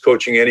same as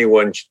coaching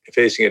anyone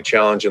facing a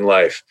challenge in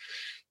life.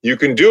 You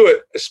can do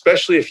it,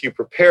 especially if you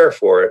prepare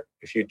for it,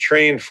 if you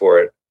train for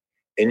it.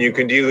 And you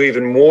can do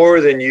even more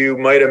than you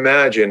might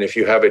imagine if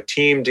you have a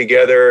team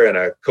together and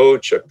a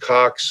coach, a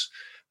cox,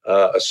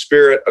 a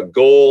spirit, a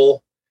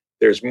goal.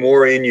 There's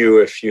more in you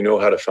if you know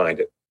how to find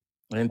it.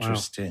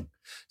 Interesting. Wow.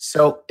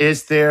 So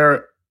is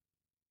there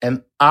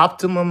an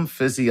optimum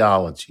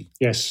physiology?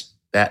 Yes.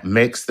 That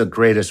makes the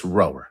greatest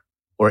rower?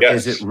 Or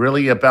is it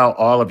really about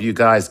all of you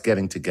guys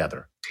getting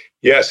together?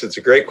 Yes, it's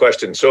a great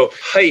question. So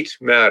height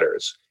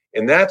matters.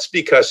 And that's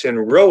because in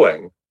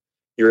rowing,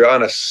 you're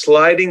on a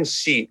sliding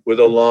seat with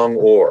a long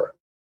oar.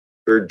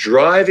 You're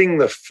driving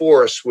the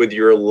force with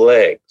your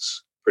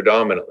legs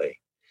predominantly.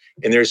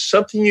 And there's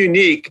something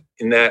unique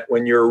in that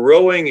when you're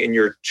rowing and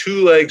your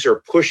two legs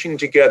are pushing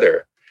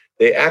together,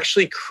 they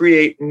actually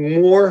create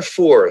more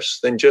force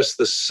than just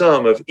the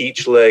sum of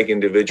each leg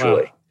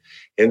individually. Wow.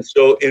 And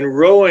so in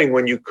rowing,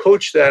 when you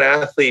coach that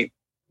athlete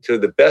to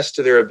the best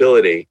of their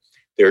ability,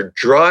 they're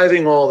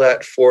driving all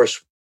that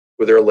force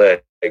with their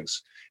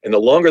legs. And the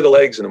longer the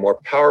legs and the more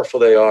powerful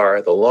they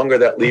are, the longer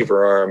that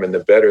lever arm and the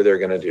better they're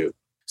going to do.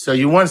 So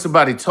you want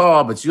somebody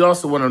tall, but you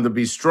also want them to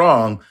be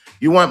strong.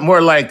 You want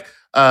more like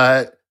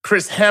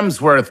Chris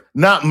Hemsworth,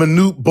 not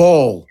Manute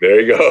Bol.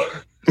 There you go.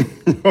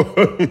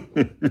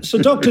 So,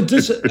 Doctor,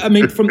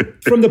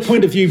 from the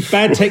point of view,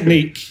 bad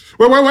technique.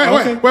 Wait.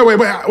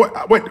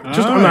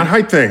 Just on that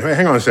height thing.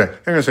 Hang on a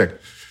sec.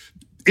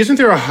 Isn't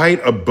there a height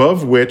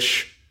above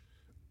which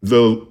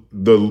they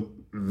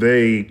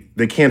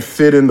can't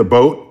fit in the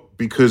boat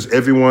because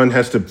everyone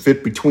has to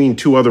fit between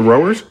two other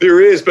rowers?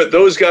 There is, but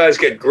those guys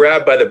get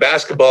grabbed by the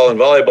basketball and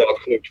volleyball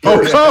coach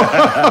first.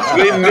 So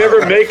they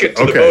never make it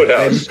to the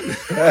boathouse.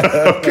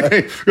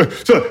 Okay.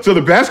 So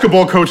the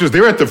basketball coaches,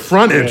 they're at the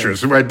front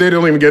entrance, right? They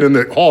don't even get in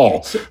the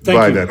hall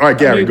by then. All right,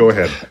 Gary, go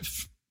ahead.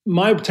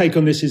 My take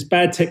on this is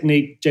bad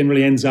technique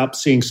generally ends up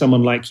seeing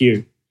someone like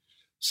you.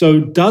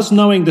 So does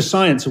knowing the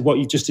science of what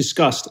you just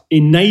discussed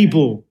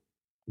enable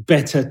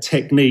better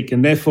technique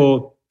and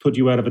therefore put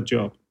you out of a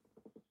job?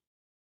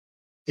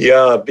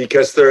 Yeah,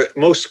 because the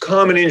most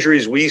common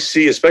injuries we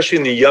see, especially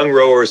in the young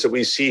rowers that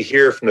we see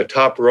here from the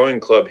top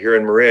rowing club here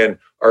in Marin,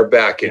 are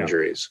back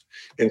injuries.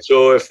 And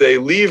so if they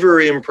lever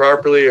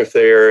improperly, if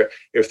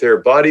their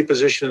body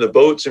position in the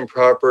boat's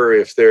improper,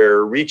 if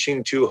they're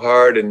reaching too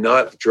hard and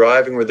not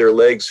driving with their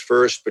legs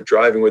first, but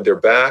driving with their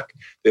back,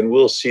 then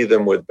we'll see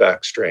them with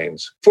back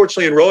strains.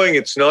 Fortunately, in rowing,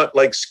 it's not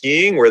like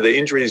skiing where the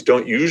injuries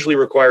don't usually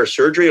require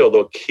surgery, although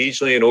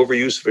occasionally an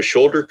overuse of a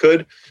shoulder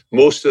could.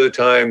 Most of the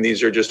time,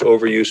 these are just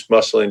overuse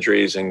muscle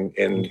injuries and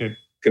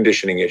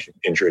conditioning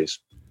injuries.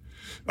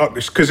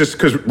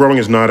 Because rowing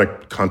is not a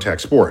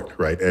contact sport,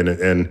 right?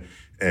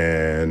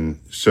 And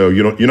so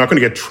you're not going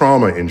to get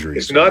trauma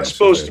injuries. It's not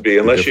supposed to be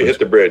unless you hit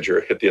the bridge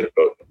or hit the end of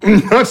the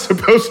boat. Not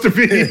supposed to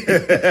be.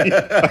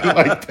 I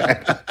like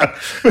that.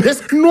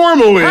 This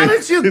normally. How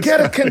did you get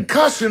a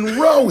concussion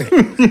rowing?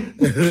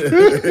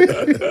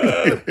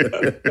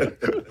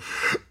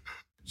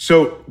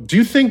 So do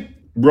you think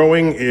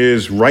rowing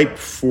is ripe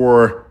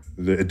for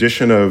the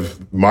addition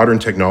of modern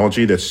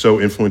technology that's so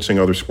influencing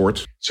other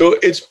sports? So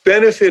it's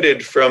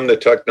benefited from the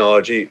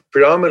technology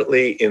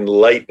predominantly in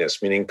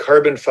lightness, meaning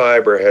carbon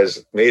fiber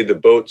has made the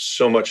boats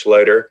so much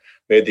lighter,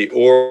 made the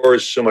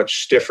oars so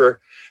much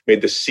stiffer,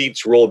 made the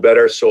seats roll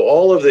better. So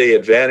all of the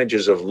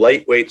advantages of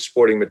lightweight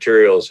sporting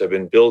materials have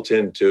been built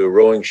into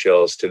rowing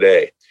shells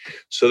today.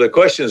 So the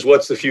question is,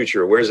 what's the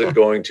future? Where's it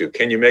going to?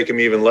 Can you make them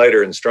even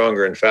lighter and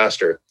stronger and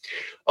faster?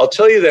 I'll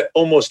tell you that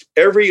almost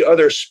every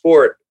other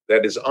sport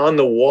that is on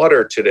the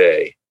water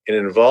today and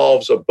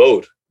involves a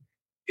boat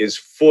is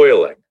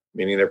foiling,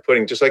 meaning they're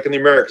putting, just like in the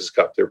America's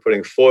Cup, they're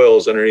putting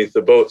foils underneath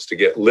the boats to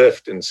get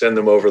lift and send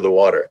them over the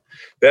water.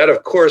 That,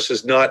 of course,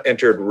 has not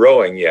entered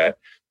rowing yet,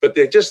 but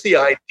just the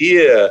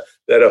idea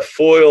that a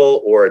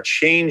foil or a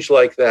change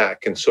like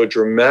that can so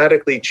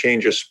dramatically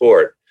change a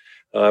sport.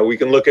 We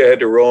can look ahead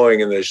to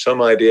rowing, and there's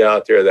some idea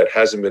out there that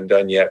hasn't been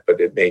done yet, but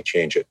it may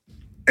change it.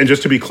 And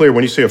just to be clear,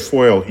 when you say a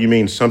foil, you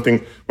mean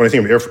something, when I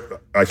think of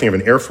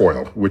an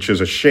airfoil, which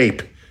is a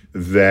shape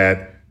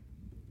that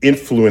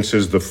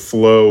influences the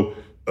flow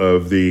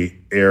of the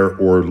air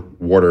or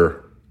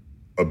water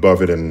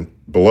above it and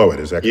below it.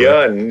 Is that correct?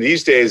 Yeah, and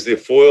these days the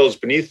foils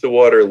beneath the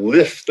water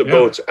lift the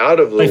boats out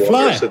of the water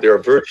fly. so they're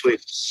virtually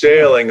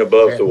sailing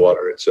above the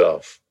water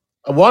itself.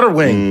 A water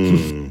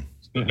wing.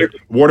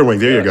 Water wing,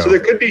 there you go. So there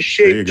could be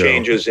shape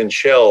changes in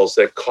shells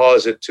that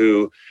cause it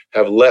to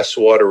have less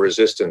water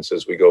resistance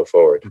as we go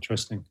forward.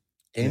 Interesting.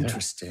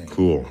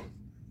 Cool.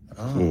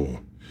 Cool.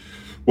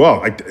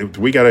 Well,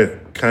 we got to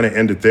kind of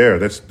end it there.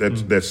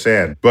 That's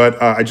sad.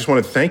 But I just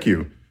want to thank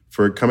you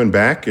for coming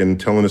back and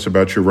telling us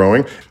about your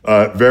rowing.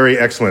 Very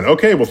excellent.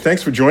 Okay, well,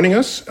 thanks for joining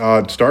us.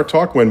 Star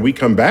Talk, when we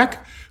come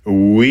back,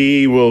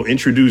 we will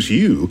introduce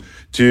you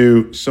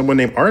to someone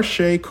named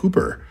Arshay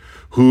Cooper,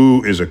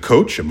 who is a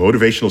coach, a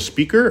motivational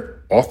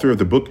speaker, author of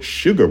the book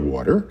Sugar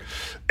Water,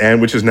 and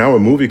which is now a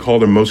movie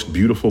called A Most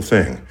Beautiful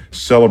Thing,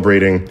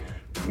 celebrating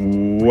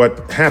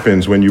what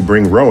happens when you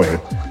bring rowing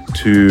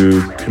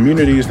to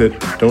communities that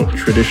don't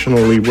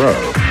traditionally row.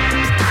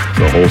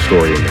 The whole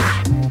story in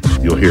this.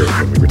 You'll hear it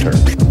when we return.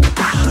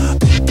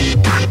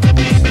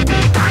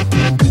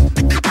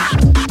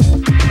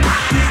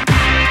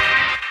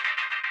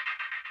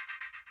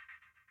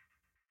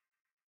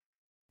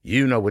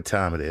 You know what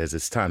time it is.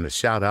 It's time to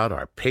shout out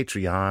our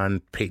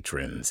Patreon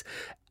patrons.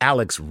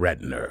 Alex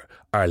Redner,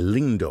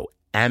 Arlindo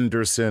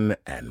Anderson,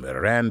 and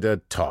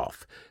Miranda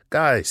Toff.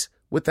 Guys,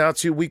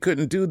 without you, we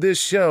couldn't do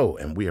this show,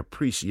 and we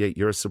appreciate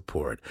your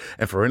support.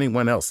 And for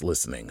anyone else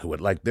listening who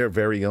would like their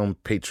very own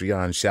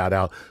Patreon shout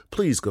out,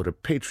 please go to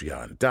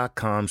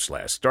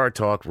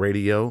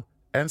patreon.com/StarTalkRadio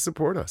and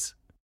support us.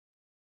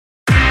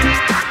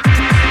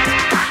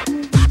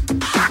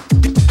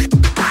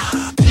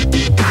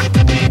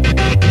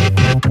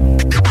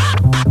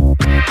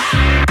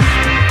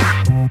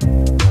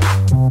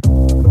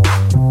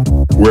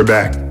 We're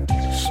back.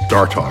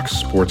 Star Talk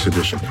Sports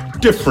Edition.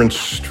 Different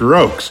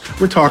strokes.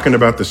 We're talking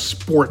about the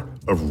sport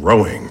of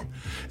rowing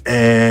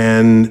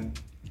and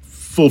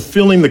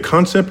fulfilling the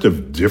concept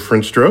of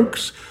different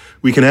strokes.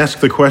 We can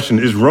ask the question,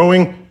 is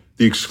rowing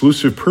the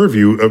exclusive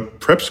purview of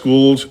prep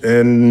schools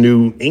and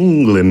New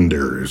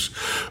Englanders?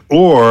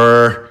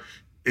 Or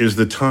is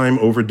the time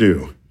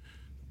overdue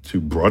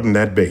to broaden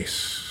that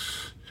base?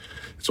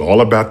 It's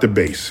all about the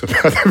base.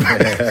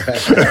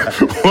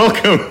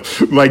 Welcome,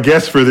 my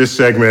guest for this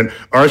segment,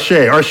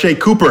 Arshay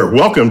Cooper.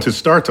 Welcome to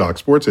Star Talk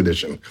Sports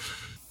Edition.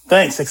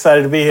 Thanks.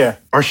 Excited to be here.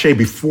 Arshay,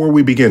 before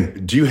we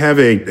begin, do you have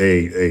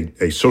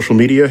a social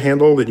media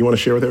handle that you want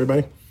to share with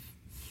everybody?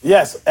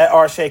 Yes, at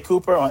Arshay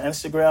Cooper on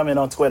Instagram and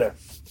on Twitter.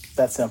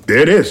 That's simple.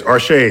 There it is,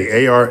 Arshay,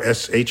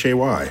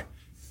 Arshay.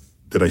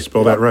 Did I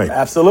spell that right?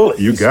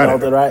 Absolutely. You got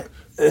spelled it right.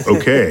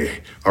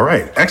 Okay. All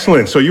right.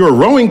 Excellent. So you're a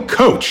rowing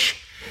coach.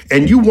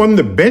 And you won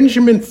the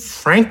Benjamin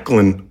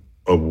Franklin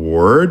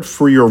Award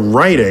for your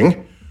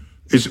writing.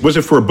 Was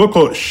it for a book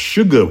called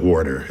Sugar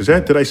Water?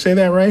 Did I say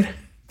that right?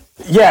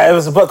 Yeah, it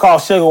was a book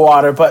called Sugar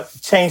Water, but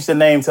changed the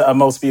name to A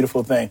Most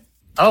Beautiful Thing.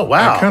 Oh,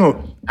 wow. I kind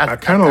of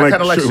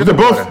like sugar. They're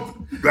both.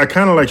 I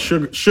kind of like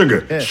sugar.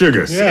 Yeah.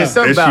 Sugar. Yeah.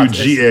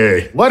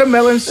 SUGA.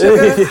 Watermelon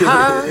sugar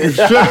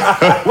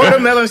high.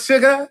 Watermelon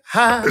sugar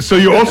high. So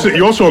you're also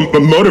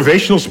a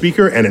motivational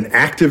speaker and an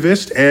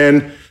activist,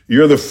 and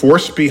you're the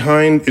force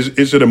behind.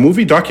 Is it a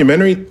movie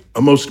documentary,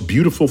 A Most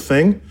Beautiful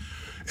Thing?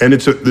 And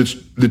it's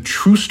the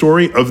true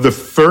story of the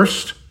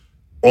first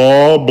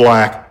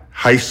all-black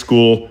high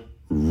school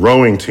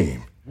rowing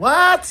team.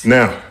 What?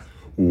 Now,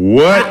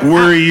 what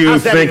were you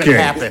how's that thinking?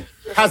 Even happen?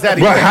 How's that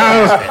even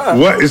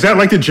happen? What is that,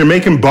 like the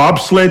Jamaican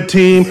bobsled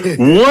team?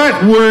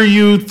 What were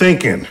you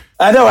thinking?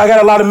 I know. I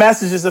got a lot of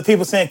messages of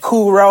people saying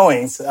cool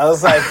rowings. I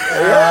was like,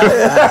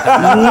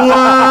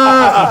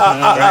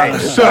 What?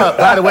 So,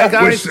 by the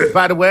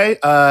way,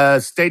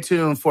 guys, stay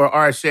tuned for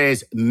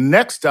Arshay's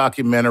next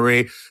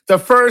documentary, the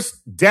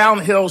first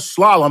downhill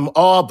slalom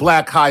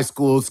all-black high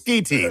school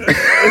ski team.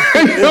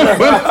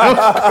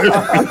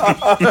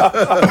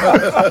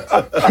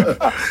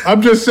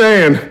 I'm just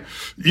saying,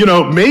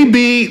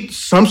 maybe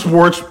some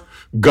sports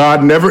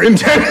God never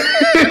intended.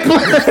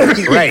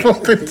 Right.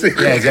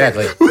 Yeah,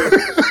 exactly.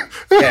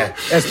 Yeah,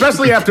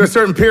 especially after a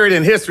certain period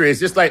in history. It's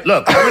just like,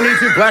 look, we need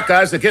two black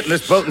guys to get in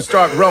this boat and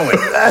start rowing.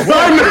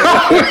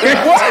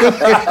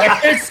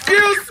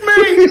 Excuse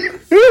me?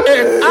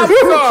 I'm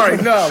sorry.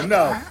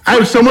 No.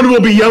 Someone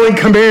will be yelling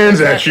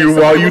commands at you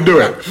while you do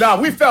it. No,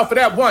 we fell for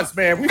that once,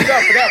 man. We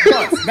fell for that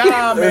once.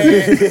 Nah,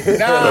 man.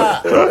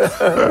 Nah.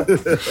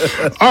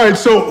 All right,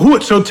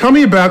 so tell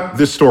me about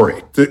this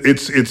story.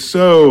 It's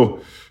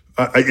so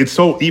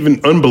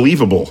even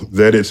unbelievable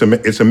that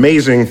it's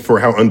amazing for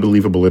how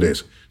unbelievable it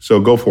is. So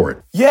go for it.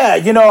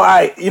 yeah,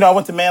 I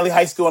went to Manley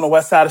High School on the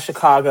west side of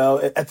Chicago.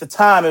 At the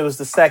time, it was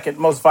the second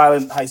most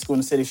violent high school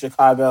in the city of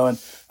Chicago.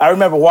 And I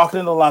remember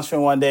walking into the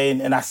lunchroom one day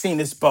and I seen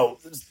this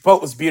boat. This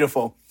boat was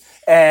beautiful.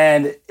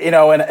 And, and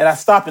I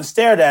stopped and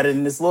stared at it.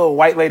 And this little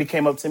white lady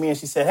came up to me and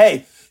she said,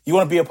 "Hey, you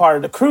want to be a part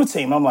of the crew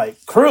team?" I'm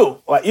like,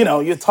 crew? Like,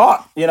 you're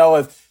taught,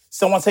 if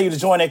someone tell you to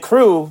join a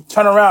crew,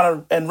 turn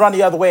around and run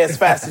the other way as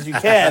fast as you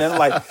can. And I'm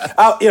like,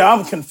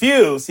 I'm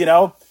confused,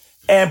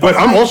 But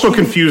I'm also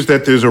confused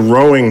that there's a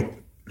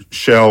rowing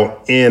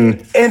shell in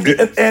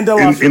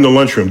the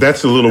lunchroom.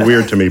 That's a little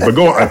weird to me. But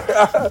go on.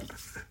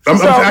 I'm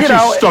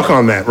actually stuck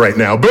on that right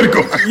now. But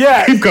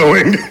keep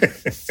going.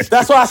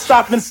 That's why I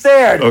stopped and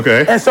stared.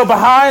 Okay. And so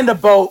behind the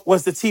boat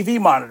was the TV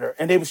monitor,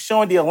 and they were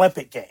showing the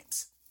Olympic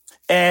Games.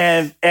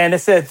 And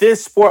it said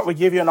this sport would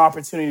give you an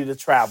opportunity to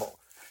travel.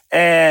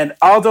 And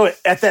although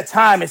at that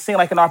time it seemed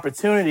like an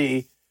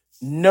opportunity,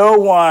 no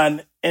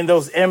one in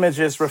those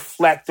images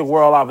reflect the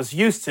world I was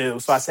used to.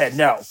 So I said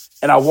no,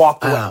 and I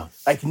walked away.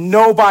 Like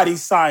nobody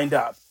signed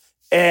up.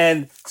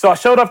 And so I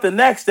showed up the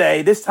next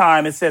day. This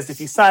time it says if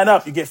you sign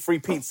up, you get free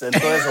pizza. And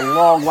so there's a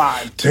long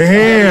line.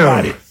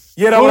 Damn.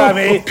 You know what I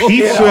mean?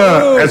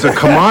 Pizza as a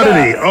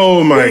commodity.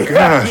 Oh my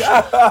gosh.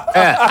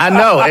 Yeah, I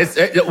know.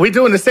 We're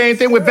doing the same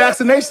thing with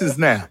vaccinations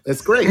now.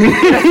 It's great.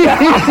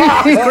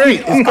 It's great.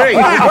 It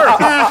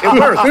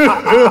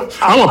works.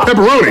 I want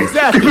pepperoni.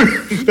 Exactly.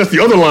 That's the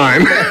other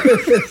line.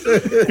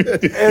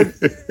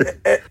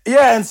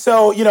 And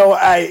so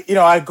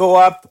I go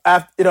up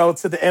after,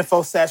 to the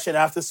info session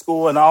after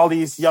school, and all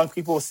these young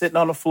people were sitting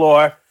on the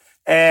floor,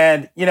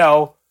 and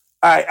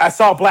I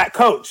saw a black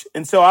coach,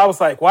 and so I was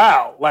like,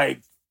 wow, like.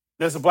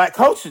 There's a black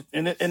coach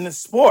in this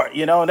sport,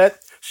 and that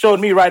showed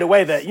me right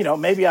away that,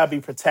 maybe I'll be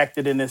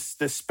protected in this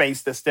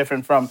space that's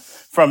different from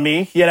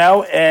me,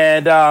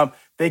 and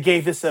they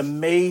gave this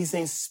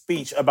amazing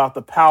speech about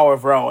the power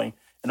of rowing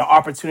and the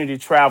opportunity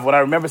to travel. And I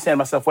remember saying to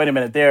myself, wait a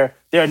minute, there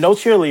are no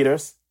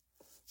cheerleaders.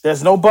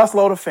 There's no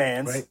busload of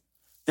fans. Right.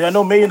 There are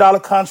no $1 million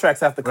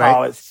contracts after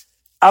college. Right.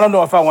 I don't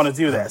know if I want to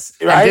do this.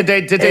 Right? And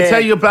did they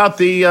tell you about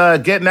the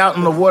getting out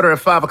in the water at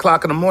 5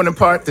 o'clock in the morning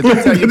part? Did they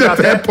tell you about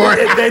that part?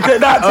 They did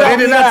not tell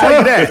me that. Tell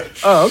you that.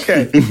 Oh,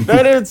 okay.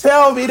 They didn't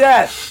tell me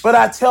that. But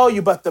I tell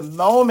you, but the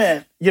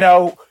moment,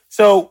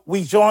 so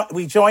we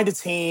joined a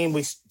team.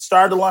 We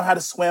started to learn how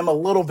to swim a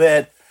little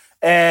bit.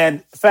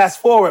 And fast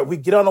forward, we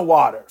get on the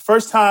water.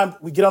 First time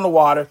we get on the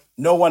water,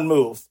 no one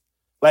moved.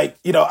 Like,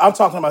 I'm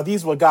talking about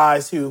these were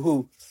guys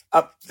who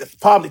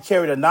probably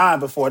carried a 9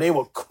 before. They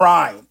were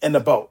crying in the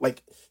boat.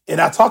 Like, and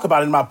I talk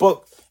about it in my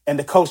book, and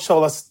the coach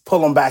told us, pull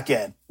them back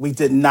in. We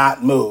did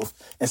not move.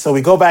 And so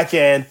we go back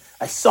in.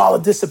 I saw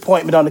the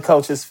disappointment on the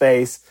coach's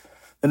face.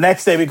 The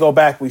next day we go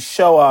back, we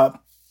show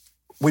up,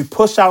 we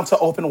push out to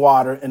open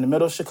water in the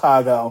middle of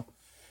Chicago.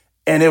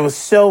 And it was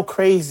so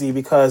crazy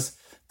because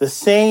the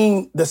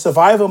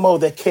survival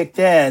mode that kicked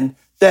in,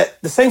 that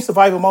the same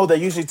survival mode that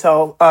usually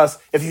tell us,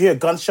 if you hear a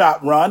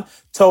gunshot run,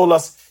 told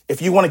us,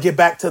 if you want to get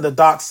back to the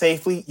dock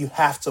safely, you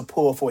have to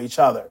pull for each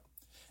other.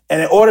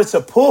 And in order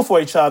to pull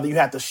for each other, you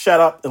have to shut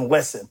up and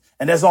listen.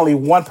 And there's only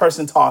one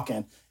person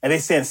talking. And they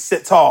saying,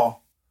 sit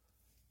tall,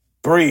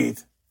 breathe.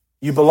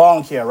 You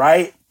belong here,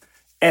 right?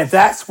 And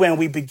that's when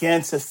we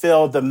began to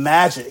feel the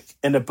magic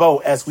in the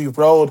boat as we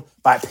rowed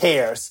by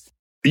pairs.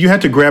 You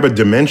had to grab a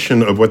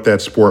dimension of what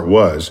that sport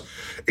was,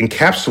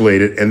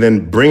 encapsulate it, and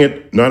then bring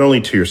it not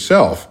only to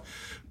yourself,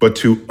 but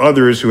to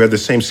others who had the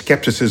same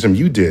skepticism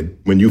you did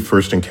when you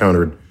first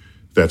encountered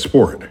that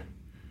sport.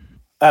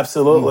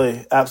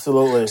 Absolutely.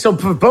 Absolutely. So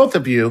for both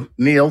of you,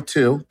 Neil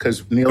too,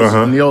 because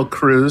Neil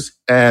Cruz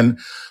and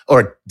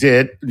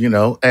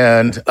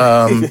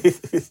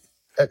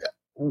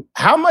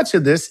how much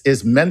of this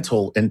is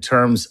mental in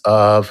terms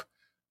of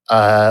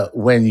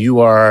when you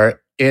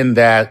are in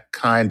that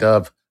kind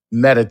of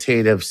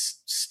meditative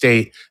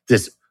state,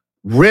 this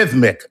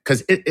rhythmic,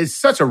 because it's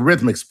such a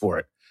rhythmic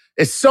sport.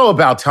 It's so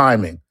about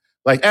timing.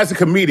 Like as a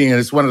comedian,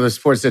 it's one of the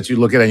sports that you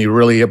look at and you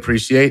really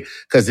appreciate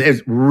because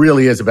it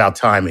really is about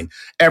timing.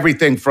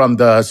 Everything from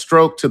the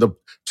stroke to the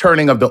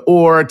turning of the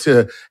oar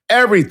to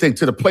everything,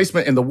 to the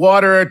placement in the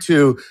water,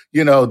 to,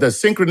 the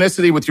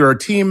synchronicity with your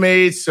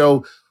teammates.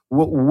 So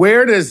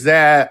where does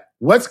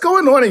what's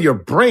going on in your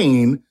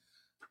brain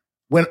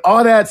when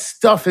all that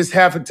stuff is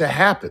having to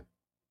happen?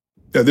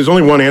 Yeah, there's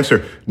only one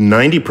answer.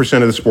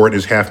 90% of the sport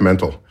is half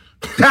mental.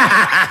 That's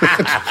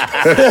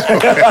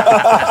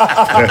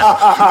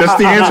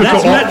the answer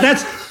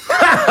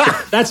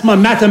That's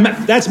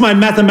my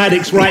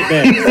mathematics right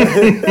there.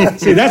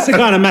 See, that's the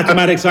kind of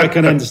mathematics I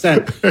can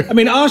understand. I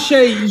mean,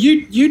 Arshay,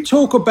 you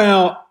talk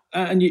about,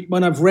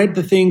 when I've read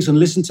the things and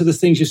listened to the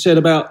things you said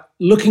about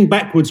looking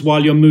backwards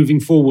while you're moving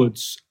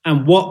forwards,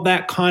 and what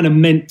that kind of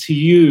meant to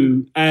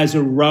you as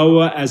a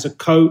rower, as a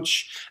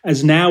coach,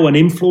 as now an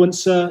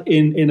influencer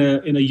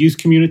in a youth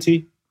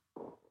community.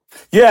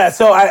 Yeah,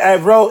 so I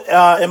wrote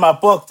in my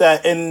book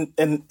that in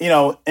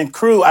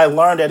crew, I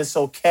learned that it's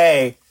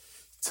okay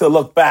to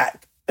look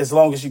back as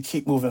long as you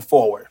keep moving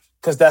forward,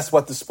 because that's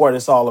what the sport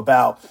is all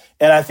about.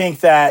 And I think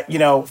that,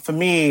 for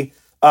me,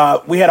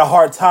 we had a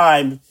hard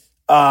time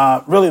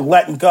really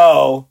letting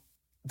go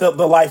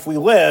the life we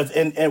lived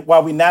and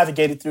while we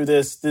navigated through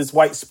this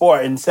white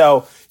sport. And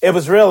so it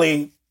was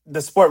really,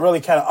 the sport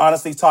really kind of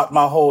honestly taught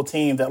my whole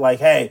team that, like,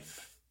 hey,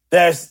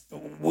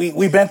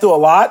 we've been through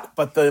a lot,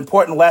 but the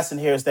important lesson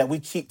here is that we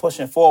keep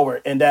pushing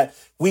forward and that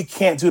we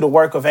can't do the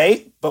work of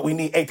 8, but we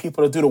need 8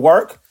 people to do the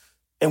work,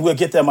 and we'll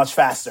get there much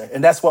faster.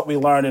 And that's what we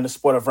learned in the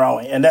sport of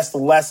rowing. And that's the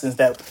lessons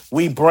that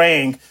we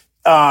bring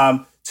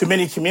to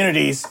many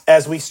communities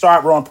as we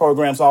start rowing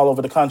programs all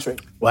over the country.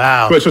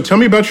 Wow. Wait, so tell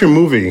me about your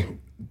movie.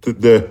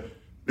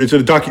 It's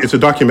a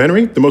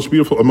documentary. The most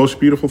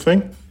beautiful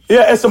thing.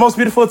 Yeah, it's the most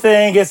beautiful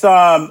thing. It's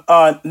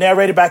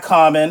narrated by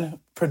Common,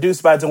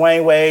 produced by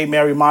Dwayne Wade,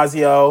 Mary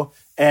Marzio,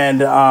 and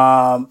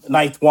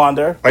Ninth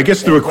Wonder. I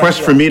guess the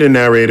request for me to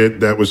narrate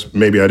it, that was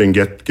maybe I didn't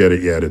get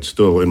it yet. It's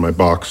still in my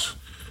box,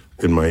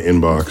 in my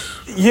inbox.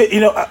 You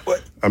know,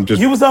 I'm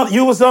just. You was on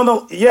the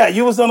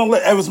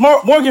list. It was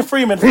Morgan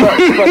Freeman first,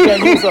 but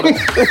then you was on the.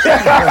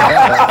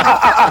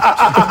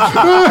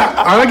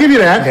 I'll give you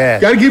that. Yeah.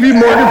 Got to give you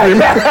Morgan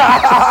Freeman.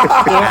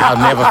 I'll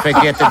never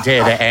forget the day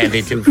that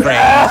Andy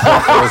Dufresne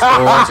put those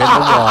oars in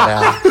the water.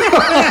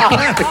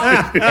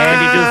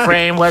 Andy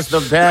Dufresne was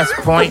the best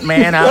point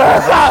man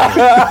I've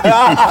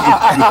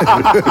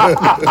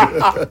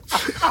ever.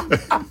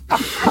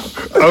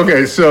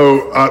 Okay,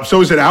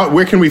 so is it out?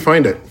 Where can we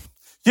find it?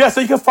 Yeah,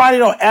 so you can find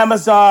it on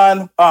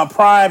Amazon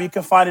Prime. You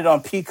can find it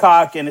on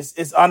Peacock, and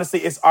it's honestly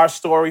it's our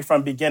story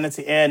from beginning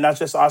to end. Not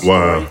just our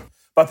story,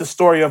 but the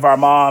story of our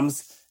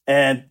moms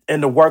and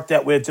the work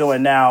that we're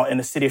doing now in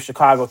the city of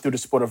Chicago through the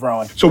sport of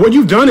rowing. So what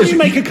you've done is you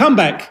make a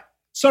comeback.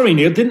 Sorry,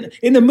 Neil.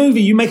 In the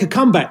movie, you make a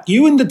comeback.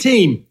 You and the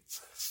team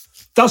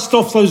dust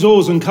off those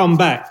oars and come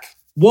back.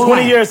 Why?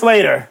 20 years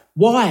later.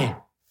 Why?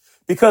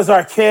 Because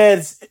our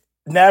kids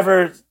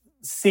never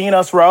seen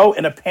us row,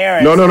 and the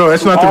parents... No,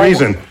 that's not the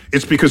reason.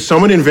 It's because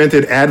someone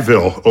invented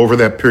Advil over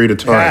that period of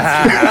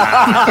time.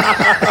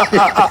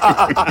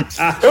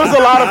 It was a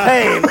lot of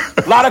pain,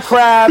 a lot of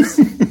crabs.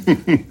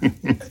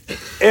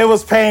 It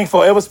was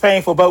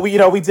painful, but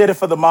we did it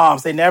for the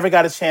moms. They never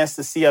got a chance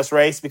to see us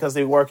race because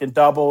they work in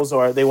doubles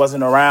or they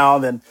wasn't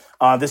around, and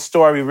this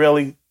story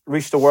really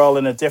reached the world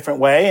in a different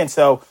way, and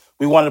so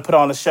we wanted to put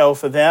on a show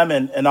for them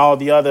and all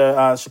the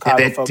other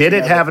Chicago folks. Did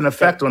it have an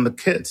effect on the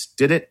kids?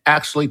 Did it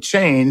actually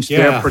change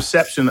their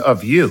perception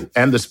of you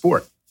and the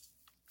sport?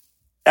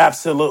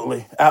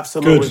 Absolutely.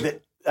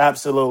 Good.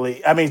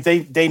 Absolutely. I mean,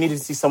 they needed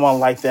to see someone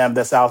like them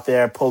that's out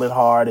there pulling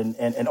hard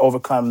and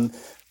overcome.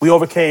 We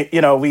overcame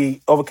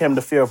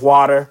the fear of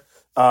water.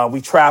 We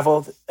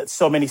traveled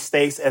so many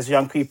states as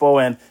young people,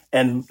 and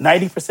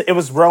 90%, it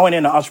was rowing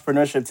in an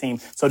entrepreneurship team.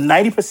 So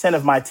 90%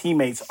 of my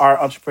teammates are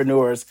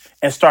entrepreneurs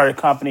and started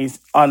companies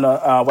on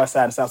the west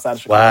side and south side of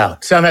Chicago. Wow.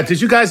 So now,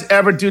 did you guys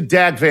ever do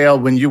Dagvale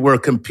when you were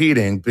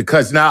competing?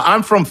 Because now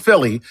I'm from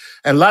Philly,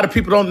 and a lot of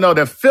people don't know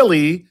that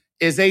Philly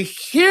is a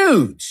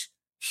huge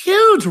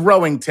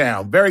rowing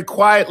town, very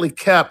quietly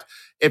kept.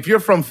 If you're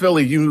from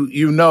Philly,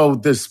 you know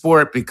this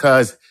sport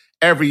because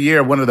every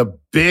year one of the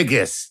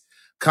biggest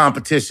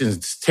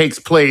competitions takes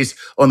place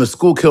on the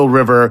Schuylkill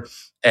River,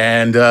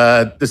 and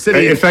the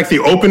city. In fact, the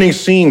opening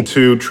scene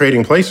to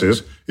Trading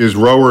Places is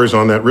rowers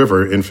on that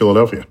river in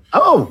Philadelphia.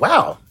 Oh,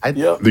 wow.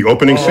 The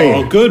opening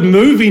scene. Good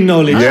movie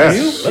knowledge.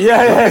 Yes.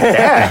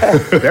 Yeah.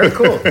 Very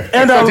cool.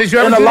 And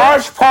a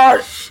large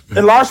part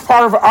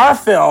of our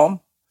film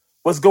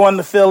was going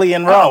to Philly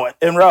and row.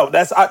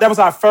 That was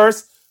our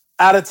first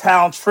out of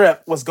town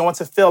trip. Was going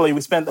to Philly.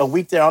 We spent a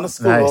week there on the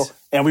school,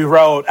 and we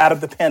rowed out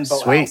of the Penn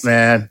boat Sweet house.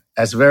 Man,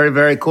 that's very,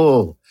 very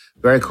cool.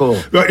 Very cool.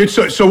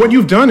 So what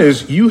you've done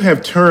is you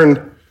have turned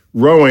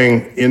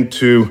rowing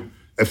into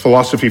a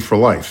philosophy for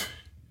life.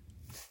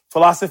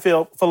 Philosophy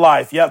for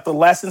life. Yep. The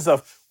lessons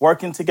of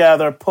working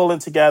together, pulling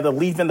together,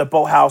 leaving the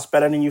boathouse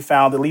better than you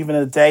found it, leaving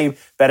the day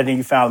better than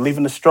you found it,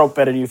 leaving the stroke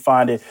better than you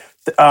find it.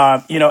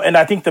 And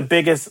I think the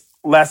biggest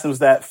lesson was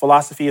that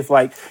philosophy is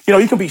like,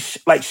 you can be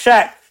like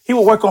Shaq. He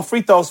would work on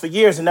free throws for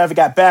years and never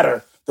got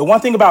better. The one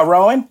thing about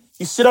rowing,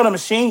 you sit on a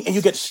machine and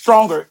you get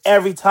stronger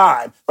every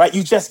time, right?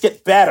 You just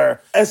get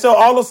better. And so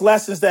all those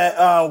lessons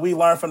that we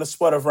learned from the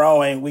sport of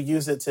rowing, we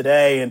use it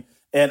today.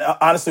 And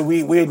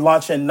honestly, we're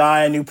launching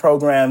 9 new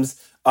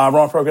programs,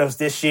 rowing programs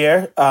this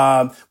year.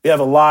 We have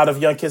a lot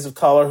of young kids of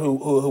color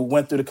who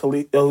went through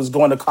who's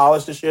going to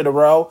college this year to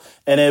row.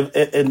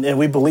 And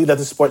we believe that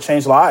the sport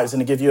changed lives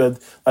and to give you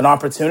an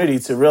opportunity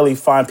to really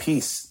find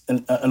peace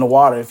in the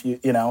water, if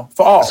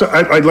for all. So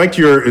I liked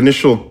your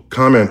initial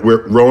comment where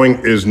rowing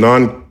is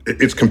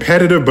it's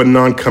competitive but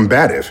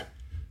non-combative.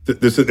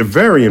 This is a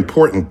very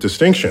important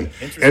distinction.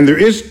 And there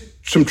is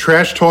some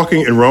trash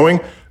talking in rowing,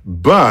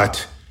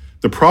 but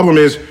the problem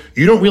is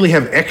you don't really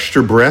have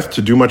extra breath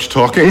to do much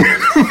talking.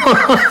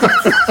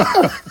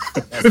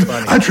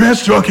 I'm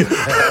trash talking,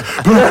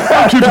 but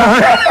I'm too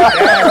tired.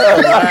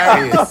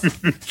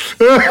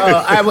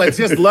 I would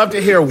just love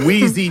to hear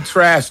wheezy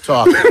trash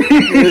talk.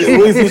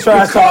 Wheezy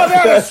trash talk. Call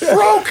that a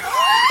stroke.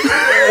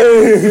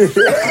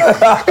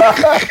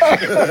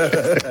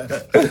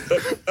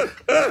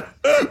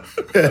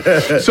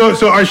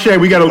 So Arshay,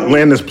 we got to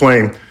land this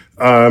plane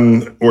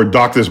or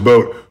dock this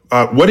boat.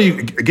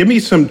 Give me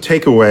some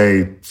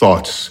takeaway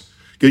thoughts.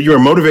 You're a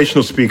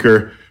motivational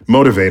speaker.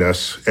 Motivate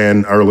us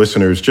and our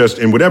listeners just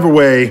in whatever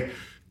way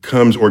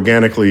comes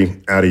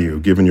organically out of you,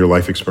 given your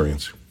life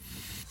experience.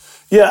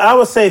 Yeah, I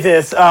would say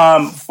this.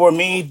 For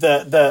me,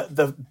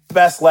 the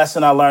best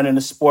lesson I learned in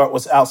the sport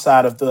was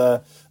outside of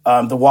the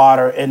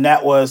water, and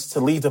that was to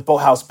leave the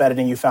boathouse better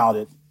than you found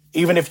it,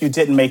 even if you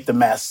didn't make the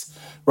mess,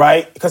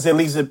 right? Because it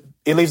leaves it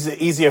it leaves it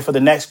easier for the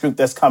next group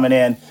that's coming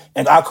in.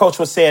 And our coach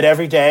would say it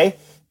every day.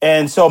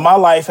 And so my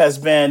life has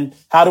been,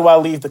 how do I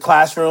leave the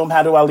classroom?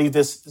 How do I leave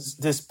this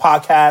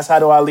podcast? How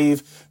do I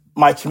leave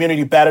my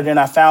community better than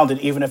I found it,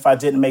 even if I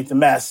didn't make the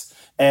mess?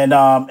 And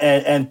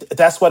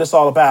that's what it's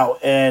all about.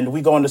 And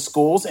we go into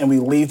schools and we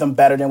leave them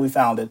better than we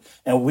found it.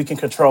 And we can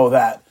control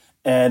that.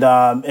 And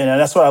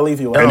that's what I leave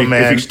you with. And if you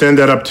extend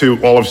that up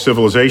to all of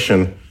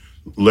civilization,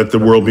 let the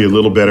world be a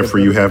little better for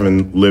you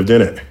having lived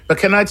in it. But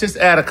can I just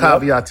add a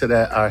caveat to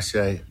that,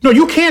 Arshay? No,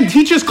 you can't.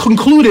 He just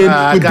concluded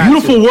with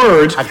beautiful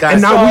words,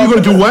 and now we're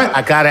going to do what?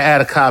 I got to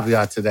add a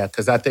caveat to that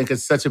because I think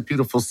it's such a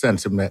beautiful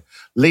sentiment.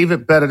 Leave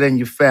it better than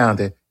you found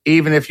it,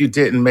 even if you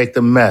didn't make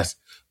the mess.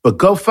 But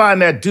go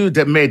find that dude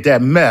that made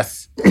that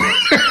mess.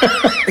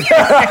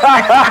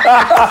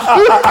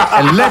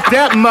 And let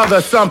that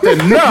mother something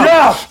know.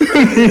 Yeah.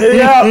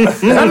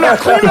 I'm not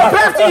cleaning up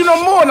after you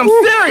no more, and I'm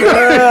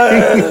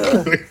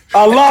serious.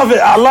 I love it.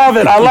 I love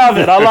it. I love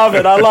it. I love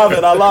it. I love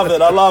it. I love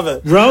it. I love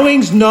it.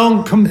 Rowing's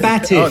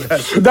non-combative.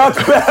 Remember?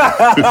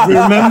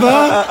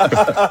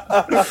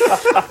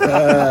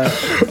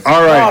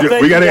 All right,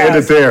 we got to end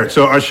it there.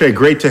 So, Arshay,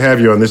 great to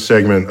have you on this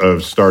segment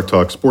of Star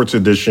Talk Sports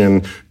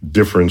Edition,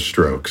 Different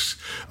Strokes.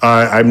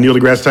 I'm Neil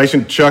deGrasse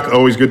Tyson. Chuck,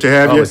 always good to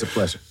have you. Always a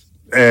pleasure.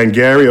 And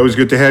Gary, always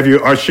good to have you.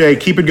 Arshay,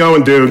 keep it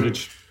going, dude.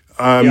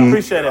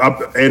 Appreciate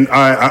it. And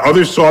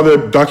others saw the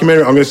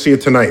documentary. I'm going to see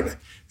it tonight.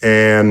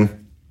 And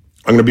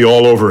I'm going to be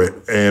all over it.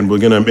 And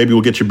maybe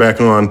we'll get you back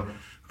on.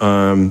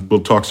 We'll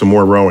talk some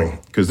more rowing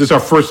because this is our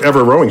first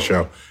ever rowing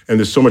show. And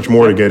there's so much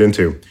more to get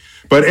into.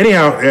 But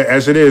anyhow,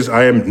 as it is,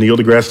 I am Neil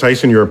deGrasse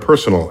Tyson, your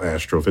personal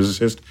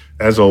astrophysicist.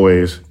 As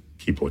always,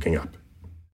 keep looking up.